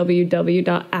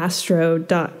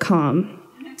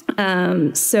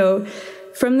www.astro.com. So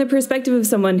from the perspective of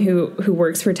someone who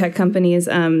works for tech companies,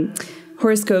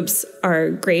 horoscopes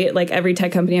are great. Like every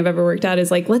tech company I've ever worked at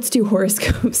is like, let's do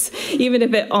horoscopes, even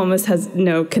if it almost has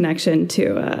no connection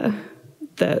to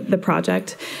the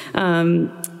project.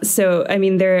 So, I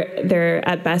mean, they're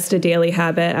at best a daily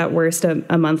habit, at worst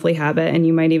a monthly habit, and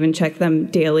you might even check them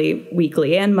daily,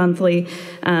 weekly, and monthly.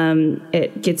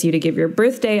 It gets you to give your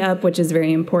birthday up, which is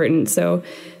very important. So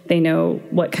they know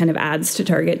what kind of ads to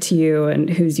target to you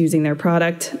and who's using their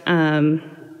product.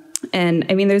 And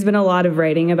I mean, there's been a lot of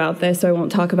writing about this, so I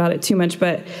won't talk about it too much,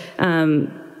 but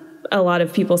a lot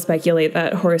of people speculate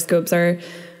that horoscopes are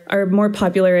more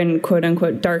popular in quote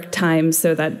unquote dark times,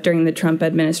 so that during the Trump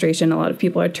administration, a lot of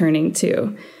people are turning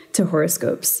to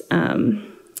horoscopes.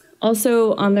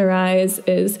 Also on the rise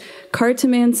is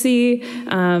cartomancy,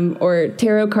 or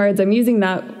tarot cards. I'm using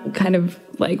that kind of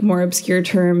like more obscure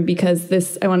term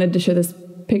because I wanted to show this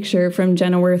picture from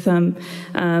Jenna Wortham,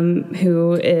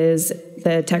 who is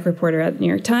the tech reporter at the New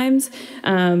York Times.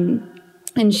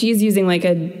 And she's using like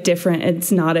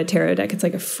it's not a tarot deck, it's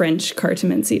like a French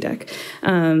cartomancy deck.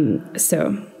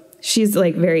 So she's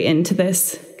like very into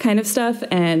this kind of stuff,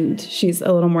 and she's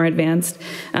a little more advanced.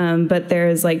 But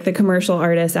there's like the commercial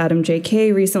artist Adam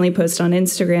J.K. recently posted on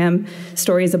Instagram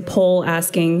stories, a poll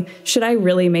asking, should I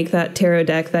really make that tarot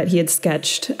deck that he had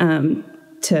sketched,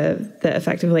 to the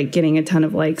effect of like getting a ton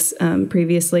of likes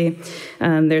previously.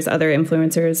 There's other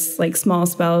influencers like Small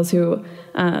Spells who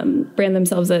brand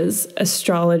themselves as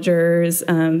astrologers,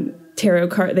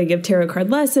 they give tarot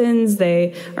card lessons,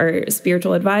 they are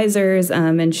spiritual advisors,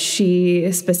 and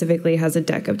she specifically has a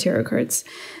deck of tarot cards.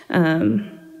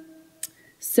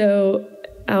 So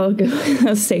I'll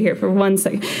stay here for 1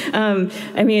 second.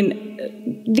 I mean,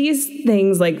 these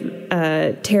things like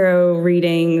tarot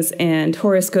readings and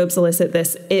horoscopes elicit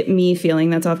this it-me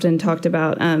feeling that's often talked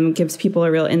about, gives people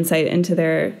a real insight into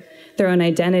their own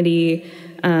identity,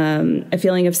 a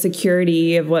feeling of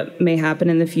security of what may happen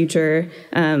in the future.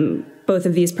 Both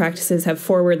of these practices have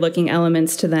forward-looking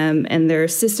elements to them, and they're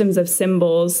systems of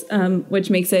symbols, which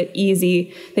makes it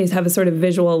easy. They have a sort of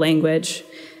visual language,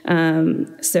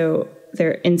 so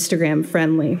they're Instagram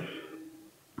friendly.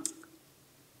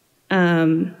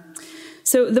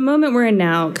 So the moment we're in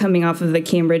now, coming off of the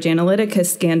Cambridge Analytica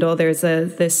scandal, there's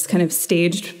this kind of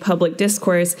staged public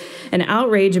discourse and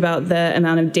outrage about the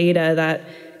amount of data that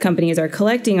companies are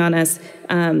collecting on us.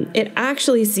 It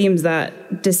actually seems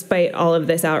that despite all of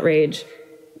this outrage,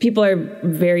 people are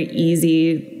very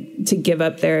easy to give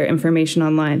up their information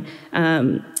online,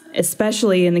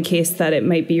 especially in the case that it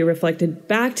might be reflected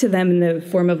back to them in the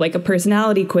form of like a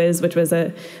personality quiz, which was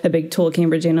a big tool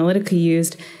Cambridge Analytica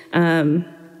used.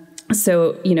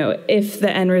 So, if the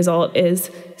end result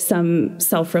is some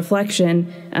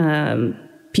self-reflection,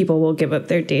 people will give up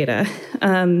their data.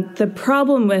 The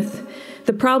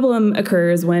problem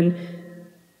occurs when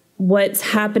what's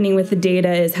happening with the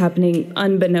data is happening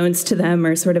unbeknownst to them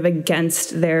or sort of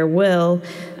against their will.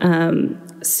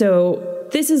 So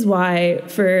this is why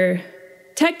for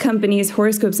tech companies,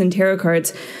 horoscopes and tarot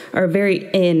cards are very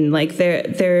like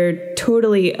they're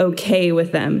totally okay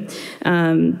with them,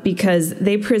 because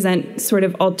they present sort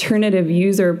of alternative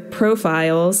user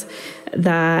profiles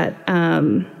that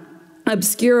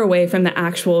obscure away from the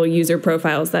actual user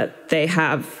profiles that they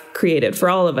have created for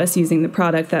all of us using the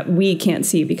product that we can't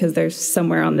see because they're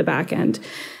somewhere on the back end.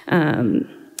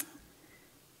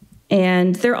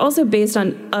 And they're also based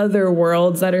on other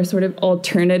worlds that are sort of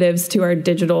alternatives to our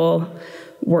digital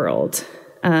world.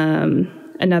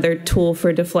 Another tool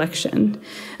for deflection.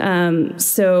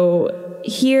 So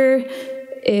here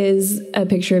is a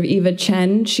picture of Eva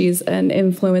Chen. She's an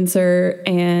influencer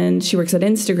and she works at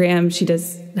Instagram. She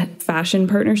does fashion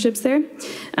partnerships there.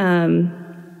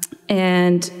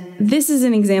 And this is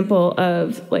an example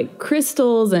of like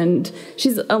crystals, and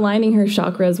she's aligning her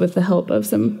chakras with the help of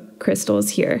some crystals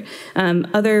here.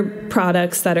 Other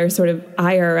products that are sort of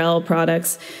IRL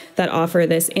products that offer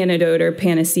this antidote or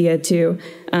panacea to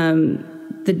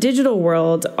the digital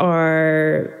world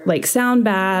are like sound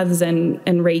baths and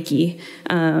Reiki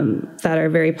that are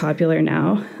very popular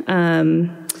now.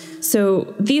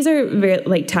 So these are very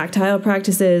like tactile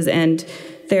practices, and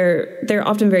they're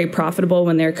often very profitable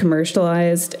when they're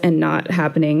commercialized and not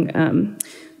happening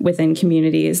within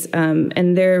communities.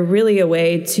 And they're really a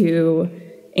way to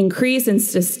increase and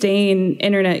sustain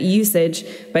internet usage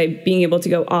by being able to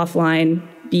go offline,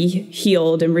 be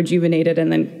healed and rejuvenated,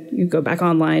 and then you go back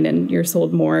online and you're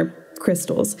sold more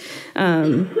crystals.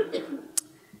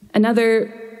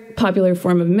 Another popular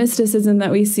form of mysticism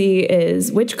that we see is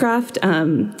witchcraft.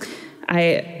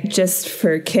 I just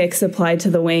for kicks applied to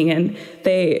the wing, and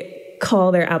they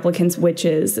call their applicants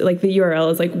witches. Like the URL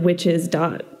is like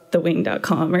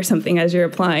witches.thewing.com or something as you're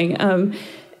applying.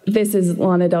 This is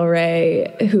Lana Del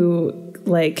Rey, who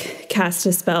like cast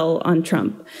a spell on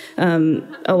Trump,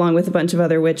 along with a bunch of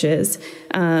other witches.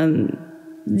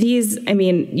 These, I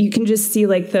mean, you can just see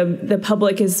like the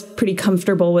public is pretty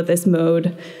comfortable with this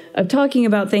mode of talking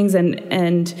about things,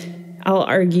 and I'll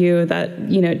argue that,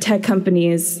 you know, tech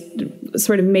companies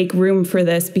sort of make room for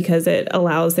this because it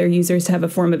allows their users to have a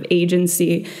form of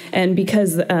agency, and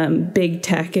because big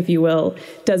tech, if you will,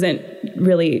 doesn't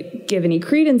really give any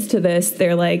credence to this,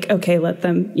 they're like, okay, let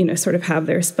them, you know, sort of have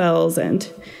their spells, and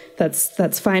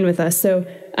that's fine with us. So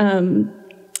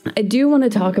I do want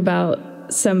to talk about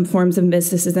some forms of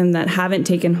mysticism that haven't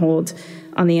taken hold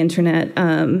on the internet,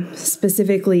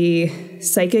 specifically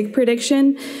psychic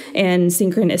prediction and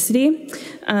synchronicity.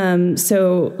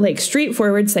 So like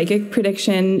straightforward psychic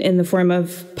prediction in the form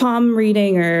of palm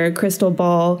reading or crystal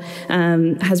ball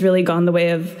has really gone the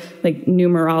way of like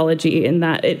numerology, in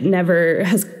that it never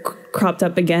has cropped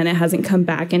up again. It hasn't come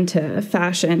back into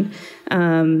fashion.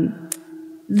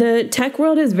 The tech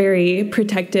world is very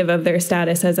protective of their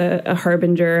status as a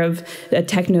harbinger of a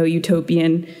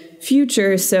techno-utopian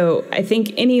future. So I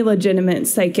think any legitimate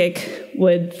psychic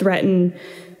would threaten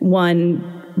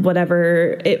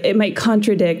whatever, it might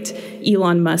contradict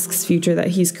Elon Musk's future that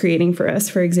he's creating for us.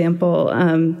 For example,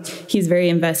 he's very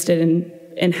invested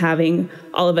in having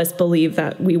all of us believe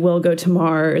that we will go to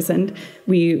Mars and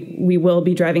we will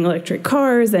be driving electric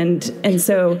cars. And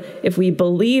so if we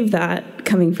believe that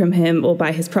coming from him, we'll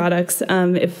buy his products.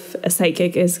 If a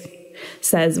psychic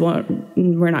says, well,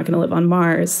 we're not going to live on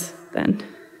Mars, then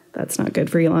that's not good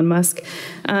for Elon Musk.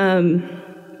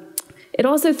 It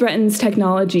also threatens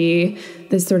technology,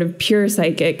 this sort of pure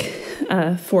psychic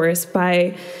force,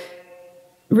 by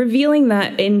revealing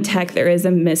that in tech there is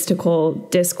a mystical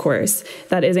discourse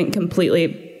that isn't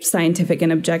completely scientific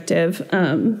and objective.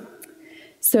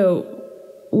 So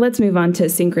let's move on to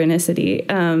synchronicity.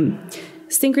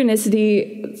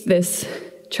 Synchronicity, this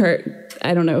chart,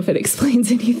 I don't know if it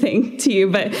explains anything to you,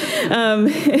 but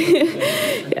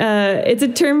it's a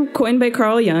term coined by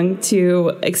Carl Jung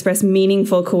to express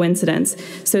meaningful coincidence.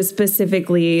 So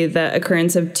specifically the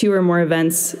occurrence of two or more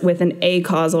events with an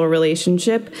acausal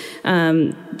relationship.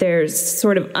 They're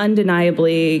sort of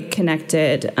undeniably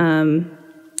connected.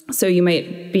 So you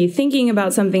might be thinking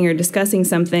about something or discussing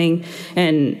something,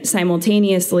 and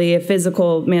simultaneously a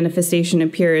physical manifestation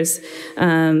appears.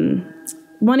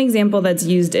 One example that's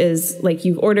used is like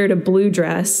you've ordered a blue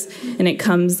dress and it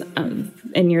comes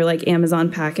in your like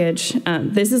Amazon package.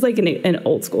 This is like an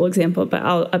old school example, but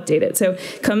I'll update it. So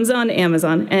it comes on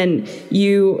Amazon and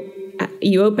you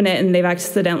open it and they've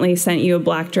accidentally sent you a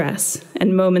black dress.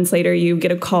 And moments later you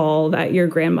get a call that your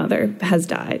grandmother has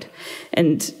died.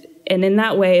 And in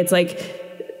that way, it's like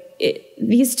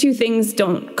these two things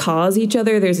don't cause each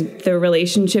other. There's the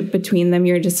relationship between them.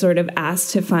 You're just sort of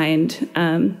asked to find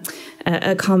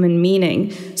a common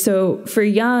meaning. So for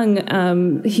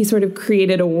Jung, he sort of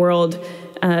created a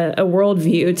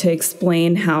worldview to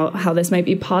explain how this might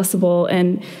be possible.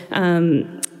 And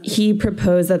he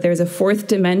proposed that there's a fourth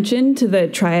dimension to the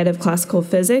triad of classical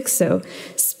physics. So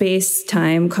space,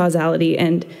 time, causality,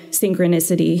 and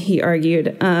synchronicity, he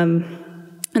argued.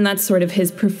 And that's sort of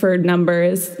his preferred number,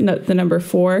 is the number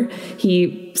 4.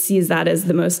 He sees that as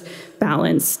the most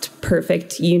balanced,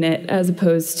 perfect unit, as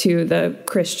opposed to the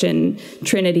Christian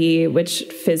Trinity, which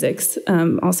physics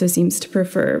also seems to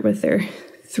prefer with their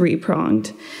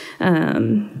 3-pronged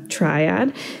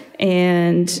triad.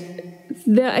 And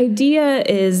the idea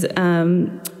is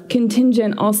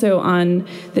contingent also on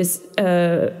this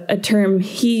a term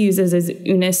he uses as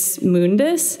unus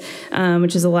mundus,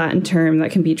 which is a Latin term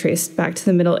that can be traced back to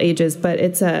the Middle Ages, but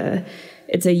it's a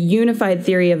unified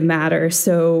theory of matter.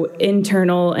 So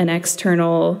internal and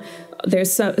external,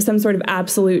 there's some sort of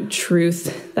absolute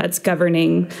truth that's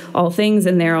governing all things,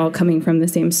 and they're all coming from the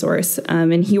same source.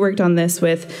 And he worked on this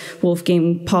with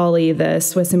Wolfgang Pauli, the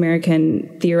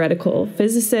Swiss-American theoretical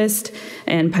physicist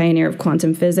and pioneer of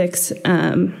quantum physics.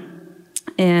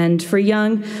 And for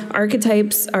Jung,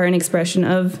 archetypes are an expression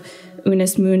of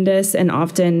unus mundus, and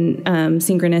often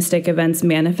synchronistic events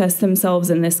manifest themselves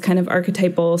in this kind of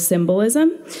archetypal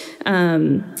symbolism.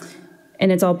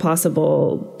 And it's all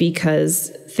possible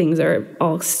because things are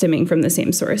all stemming from the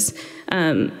same source.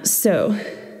 So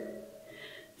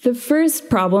the first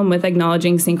problem with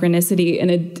acknowledging synchronicity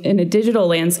in a digital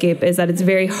landscape is that it's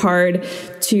very hard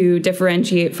to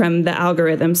differentiate from the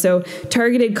algorithm. So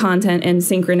targeted content and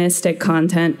synchronistic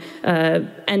content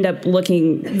end up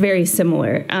looking very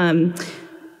similar.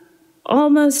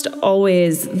 Almost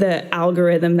always the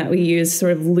algorithm that we use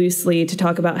sort of loosely to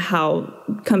talk about how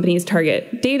companies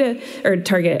target data or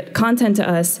target content to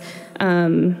us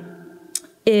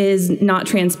is not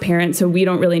transparent, so we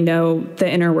don't really know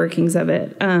the inner workings of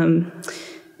it. And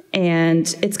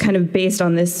it's kind of based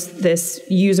on this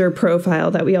user profile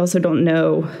that we also don't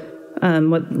know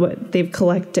what they've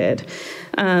collected.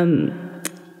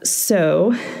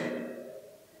 So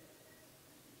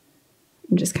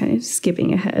I'm just kind of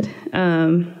skipping ahead.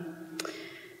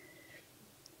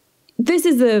 This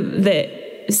is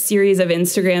the series of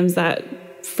Instagrams that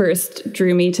first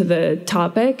drew me to the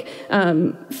topic.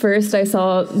 First, I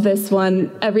saw this one,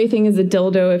 "Everything is a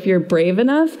dildo if you're brave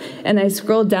enough," and I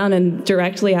scrolled down, and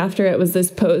directly after it was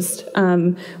this post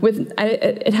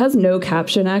it has no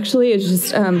caption, actually. It's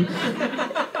just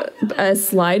a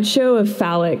slideshow of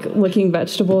phallic-looking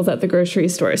vegetables at the grocery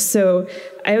store. So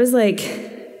I was like,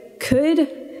 could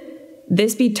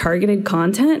this be targeted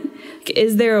content?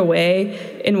 Is there a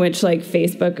way in which like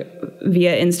Facebook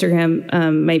via Instagram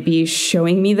might be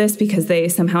showing me this because they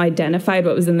somehow identified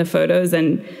what was in the photos?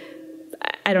 And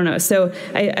I don't know. So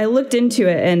I looked into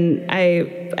it, and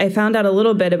I found out a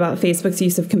little bit about Facebook's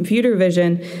use of computer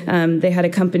vision. They had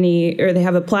they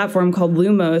have a platform called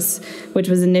Lumos, which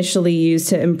was initially used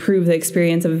to improve the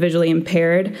experience of visually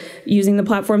impaired using the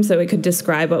platform so it could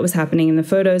describe what was happening in the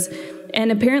photos. And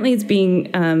apparently it's being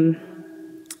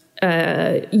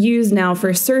used now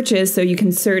for searches, so you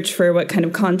can search for what kind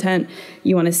of content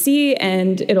you want to see,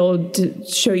 and it'll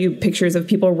show you pictures of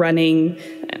people running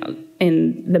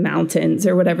in the mountains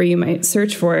or whatever you might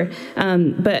search for.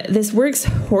 But this works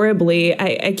horribly.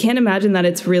 I can't imagine that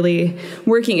it's really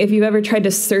working. If you've ever tried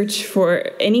to search for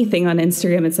anything on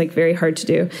Instagram, it's like very hard to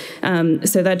do.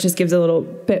 So that just gives a little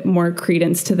bit more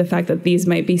credence to the fact that these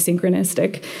might be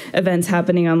synchronistic events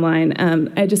happening online.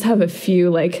 I just have a few,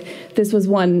 like this was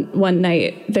one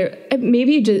night there.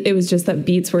 Maybe it was just that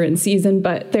beets were in season,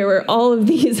 but there were all of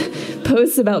these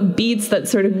posts about beets that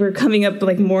sort of were coming up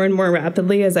like more and more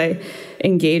rapidly as I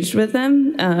engaged with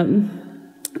them.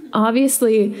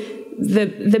 Obviously,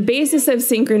 the basis of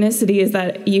synchronicity is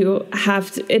that you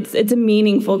have to. It's a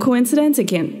meaningful coincidence.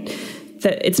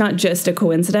 It's not just a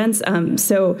coincidence.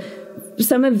 So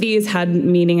some of these had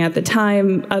meaning at the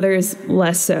time, others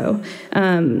less so.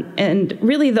 And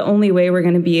really, the only way we're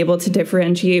going to be able to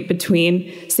differentiate between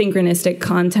synchronistic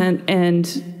content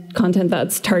and content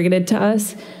that's targeted to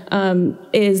us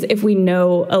is if we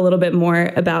know a little bit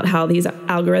more about how these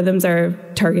algorithms are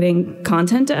targeting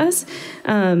content to us.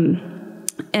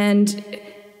 And,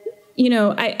 you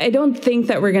know, I don't think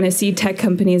that we're going to see tech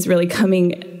companies really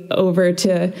coming over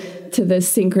to the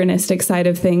synchronistic side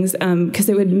of things, because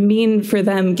it would mean for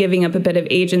them giving up a bit of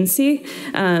agency,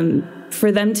 for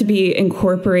them to be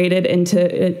incorporated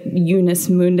into unus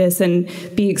mundus and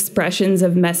be expressions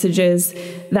of messages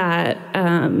that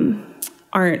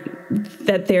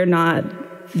they're not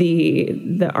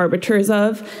the arbiters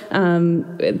of.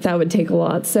 That would take a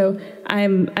lot. So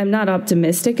I'm not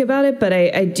optimistic about it, but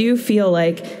I do feel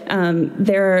like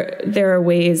there are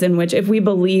ways in which, if we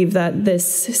believe that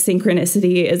this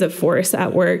synchronicity is a force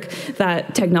at work,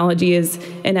 that technology is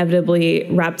inevitably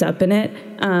wrapped up in it,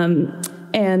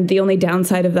 And the only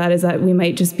downside of that is that we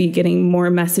might just be getting more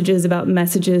messages about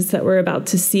messages that we're about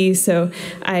to see. So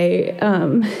I,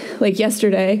 like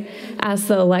yesterday, asked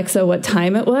the Alexa what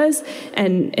time it was,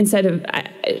 and instead of,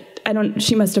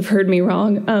 she must have heard me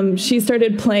wrong. She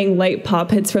started playing light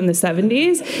pop hits from the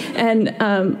 70s, and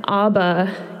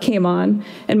ABBA came on.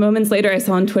 And moments later, I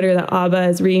saw on Twitter that ABBA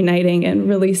is reuniting and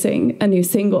releasing a new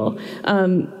single.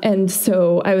 And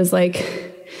so I was like,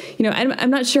 I'm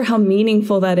not sure how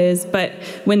meaningful that is, but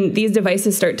when these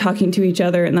devices start talking to each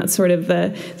other, and that's sort of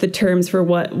the terms for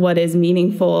what is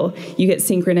meaningful, you get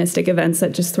synchronistic events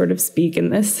that just sort of speak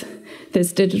in this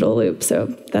digital loop. So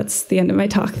that's the end of my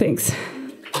talk. Thanks.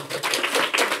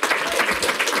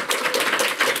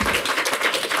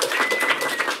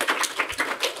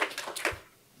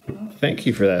 Thank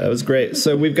you for that. That was great.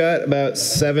 So we've got about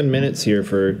 7 minutes here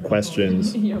for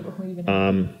questions.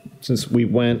 Since we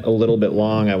went a little bit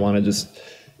long, I want to just,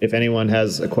 if anyone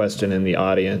has a question in the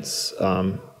audience,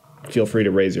 feel free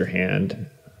to raise your hand.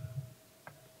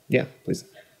 Yeah, please.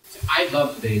 I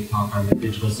love today's talk on the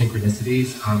digital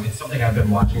synchronicities. It's something I've been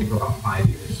watching for about 5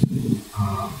 years.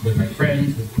 With my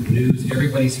friends, with the news,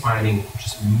 everybody's finding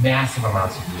just massive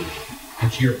amounts of meaning.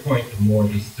 And to your point, the more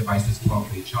these devices talk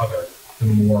to each other, the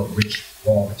more rich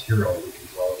raw material we can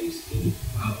draw these meanings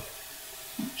out of.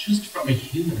 Just from a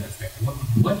human aspect,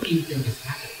 what do you think is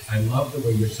happening? I love the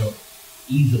way you're so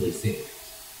easily seeing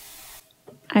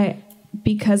it.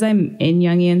 Because I'm in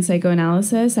Jungian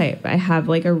psychoanalysis, I have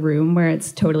like a room where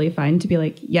it's totally fine to be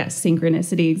like, yes,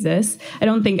 synchronicity exists. I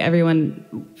don't think everyone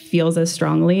feels as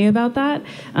strongly about that.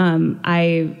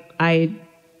 I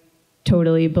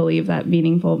totally believe that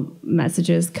meaningful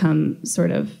messages come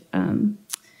sort of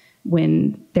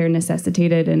when they're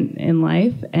necessitated in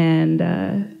life. And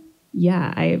I'm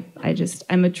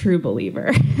a true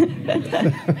believer.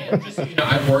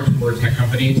 I've worked for tech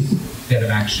companies that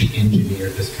have actually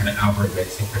engineered this kind of algorithmic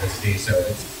synchronicity, so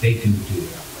they do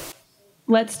that.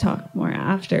 Let's talk more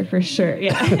after, for sure.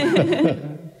 Yeah.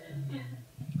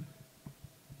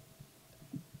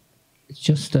 It's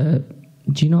just, do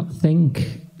you not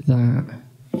think that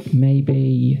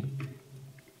maybe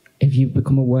if you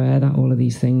become aware that all of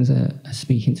these things are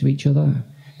speaking to each other,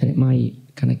 that it might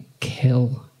kind of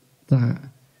kill that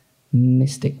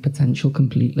mystic potential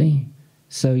completely?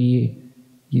 So the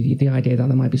idea that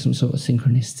there might be some sort of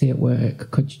synchronicity at work,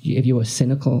 if you were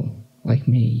cynical like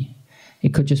me,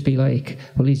 it could just be like,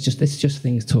 well, it's just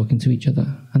things talking to each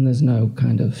other, and there's no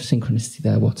kind of synchronicity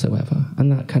there whatsoever, and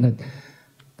that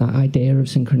idea of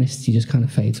synchronicity just kind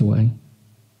of fades away.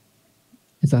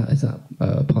 Is that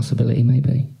a possibility?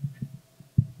 Maybe.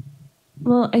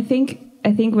 Well, I think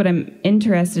what I'm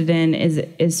interested in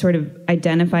is sort of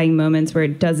identifying moments where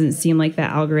it doesn't seem like the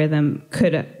algorithm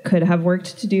could have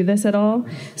worked to do this at all.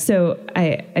 So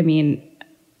I mean,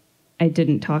 I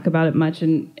didn't talk about it much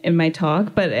in my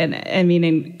talk, but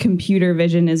in computer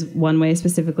vision is one way,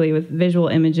 specifically with visual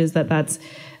images, that's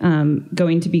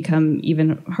going to become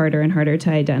even harder and harder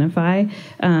to identify.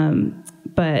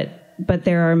 But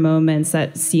there are moments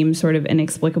that seem sort of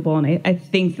inexplicable, and I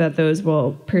think that those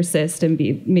will persist and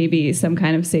be maybe some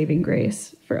kind of saving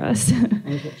grace for us.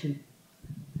 I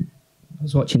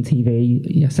was watching TV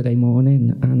yesterday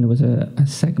morning, and there was a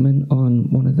segment on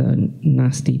one of the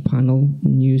nasty panel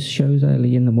news shows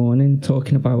early in the morning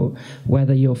talking about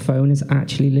whether your phone is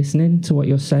actually listening to what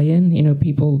you're saying.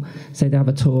 People say they have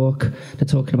a talk, they're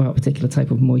talking about a particular type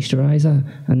of moisturizer,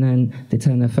 and then they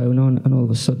turn their phone on, and all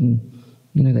of a sudden,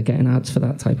 they're getting ads for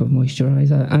that type of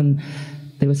moisturizer. And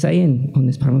they were saying on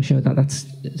this panel show that that's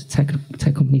tech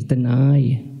companies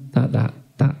deny that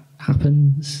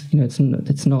happens.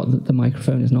 It's not that the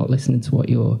microphone is not listening to what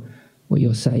you're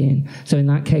saying. So in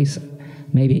that case,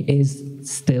 maybe it's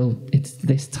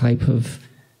this type of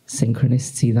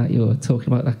synchronicity that you're talking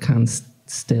about that can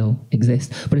still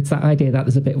exist. But it's that idea that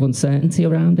there's a bit of uncertainty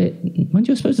around it. Mind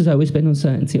you, I suppose there's always been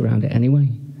uncertainty around it anyway,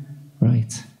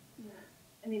 right?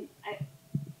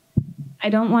 I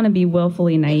don't want to be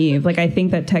willfully naive. I think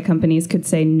that tech companies could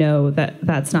say, no,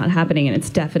 that's not happening, and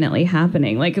it's definitely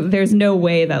happening. There's no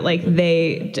way that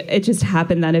it just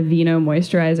happened that Aveeno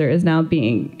moisturizer is now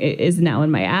in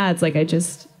my ads. That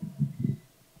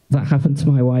happened to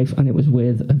my wife, and it was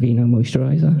with Aveeno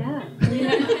moisturizer. Yeah,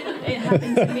 it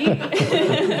happened to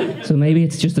me. So maybe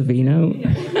it's just Aveeno.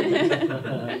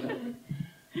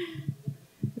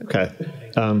 Okay.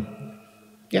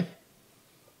 Yeah.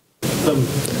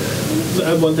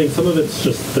 One thing, some of it's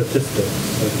just statistics,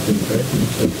 I think, right?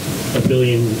 Like 1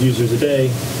 billion users a day,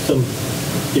 some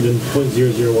even 0.001%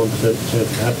 chance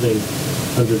of happening,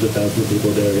 hundreds of thousands of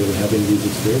people a day are going to be having these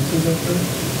experiences like that.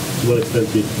 To what extent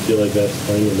do you feel like that's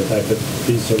playing in the fact that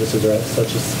these services are at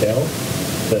such a scale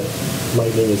that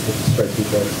lightning is supposed to strike you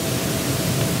first?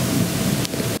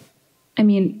 I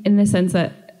mean, in the sense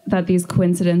that these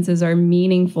coincidences are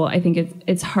meaningful, I think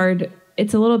it's hard.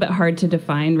 It's a little bit hard to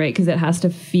define, right? Because it has to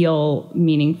feel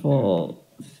meaningful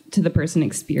to the person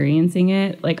experiencing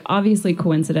it. Like, obviously,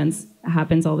 coincidence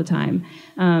happens all the time,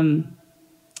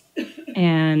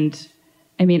 and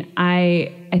I mean,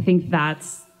 I think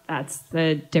that's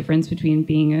the difference between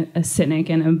being a cynic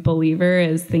and a believer,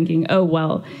 is thinking, oh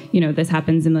well, this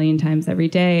happens a million times every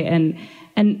day, and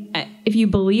if you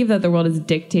believe that the world is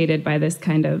dictated by this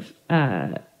kind of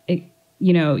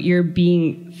you're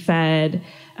being fed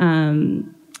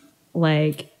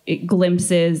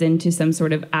glimpses into some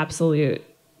sort of absolute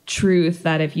truth,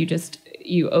 that if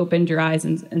you opened your eyes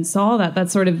and saw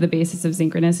that's sort of the basis of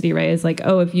synchronicity, right? Is like,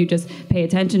 oh, if you just pay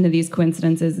attention to these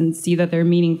coincidences and see that they're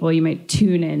meaningful, you might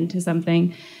tune in to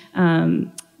something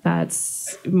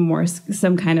that's more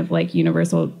some kind of like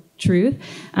universal truth.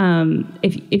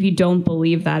 If you don't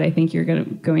believe that, I think you're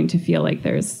going to feel like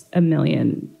there's a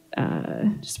million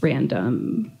just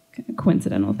random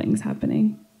coincidental things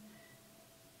happening.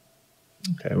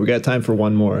 Okay, we got time for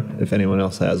one more, if anyone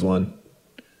else has one.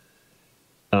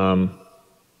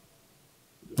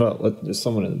 There's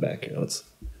someone in the back here.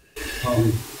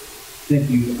 Thank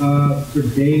you. For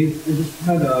Dave, I just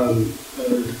had a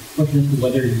question as to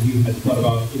whether you had thought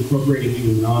about incorporating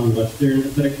any non-Western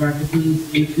aesthetic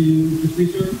practices into this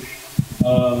research.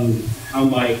 How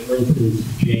might, for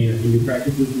instance, Jain or Hindu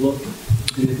practices look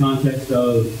in the context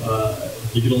of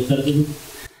digital asceticism?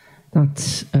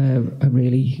 That's a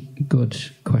really good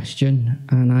question,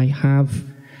 and I have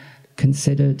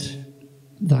considered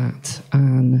that.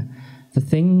 And the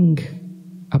thing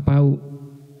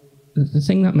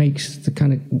that makes the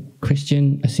kind of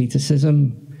Christian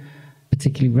asceticism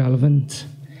particularly relevant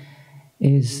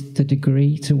is the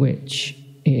degree to which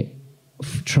it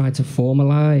tried to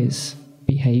formalize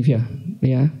behavior.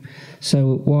 Yeah.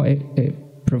 So what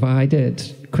it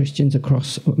provided Christians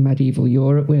across medieval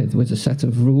Europe with was a set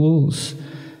of rules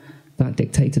that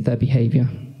dictated their behavior,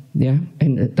 yeah,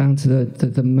 and down to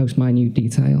the most minute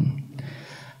detail.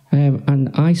 And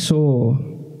I saw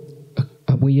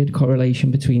a weird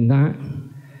correlation between that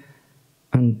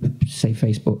and, say,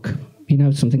 Facebook.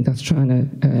 Something that's trying to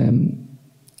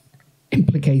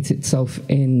implicate itself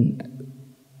in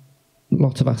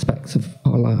lots of aspects of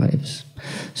our lives.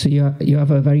 So you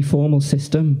have a very formal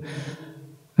system,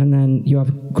 and then you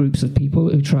have groups of people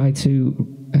who try to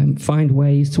find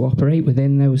ways to operate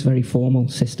within those very formal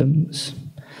systems.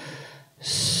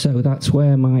 So that's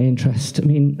where my interest. I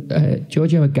mean,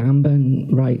 Giorgio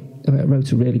Agamben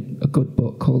wrote a good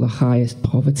book called The Highest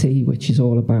Poverty, which is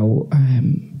all about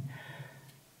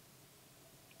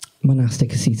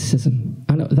monastic asceticism,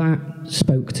 and that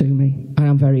spoke to me. I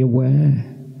am very aware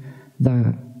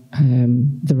that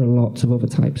there are lots of other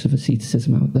types of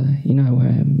asceticism out there.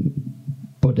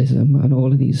 Buddhism and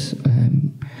all of these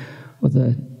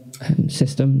other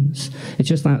systems. It's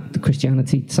just that the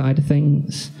Christianity side of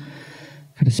things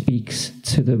kind of speaks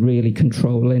to the really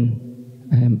controlling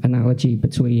analogy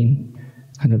between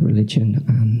kind of religion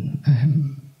and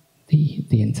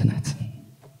the internet.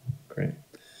 Great.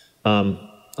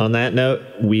 On that note,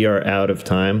 we are out of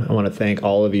time. I want to thank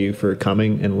all of you for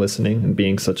coming and listening and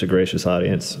being such a gracious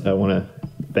audience. I want to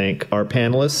thank our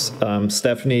panelists,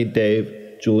 Stephanie, Dave,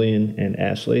 Julian, and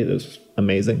Ashley. It was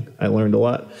amazing. I learned a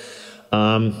lot.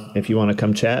 If you want to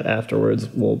come chat afterwards,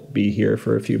 we'll be here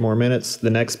for a few more minutes. The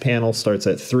next panel starts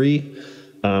at 3.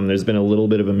 There's been a little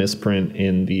bit of a misprint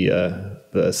in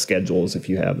the schedules if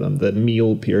you have them. The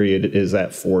meal period is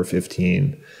at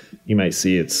 4:15. You might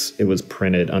see it was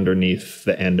printed underneath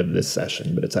the end of this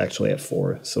session, but it's actually at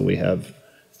 4. So we have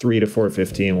 3 to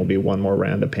 4:15 will be one more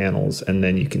round of panels, and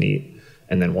then you can eat,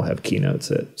 and then we'll have keynotes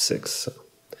at 6. So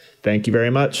thank you very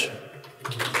much.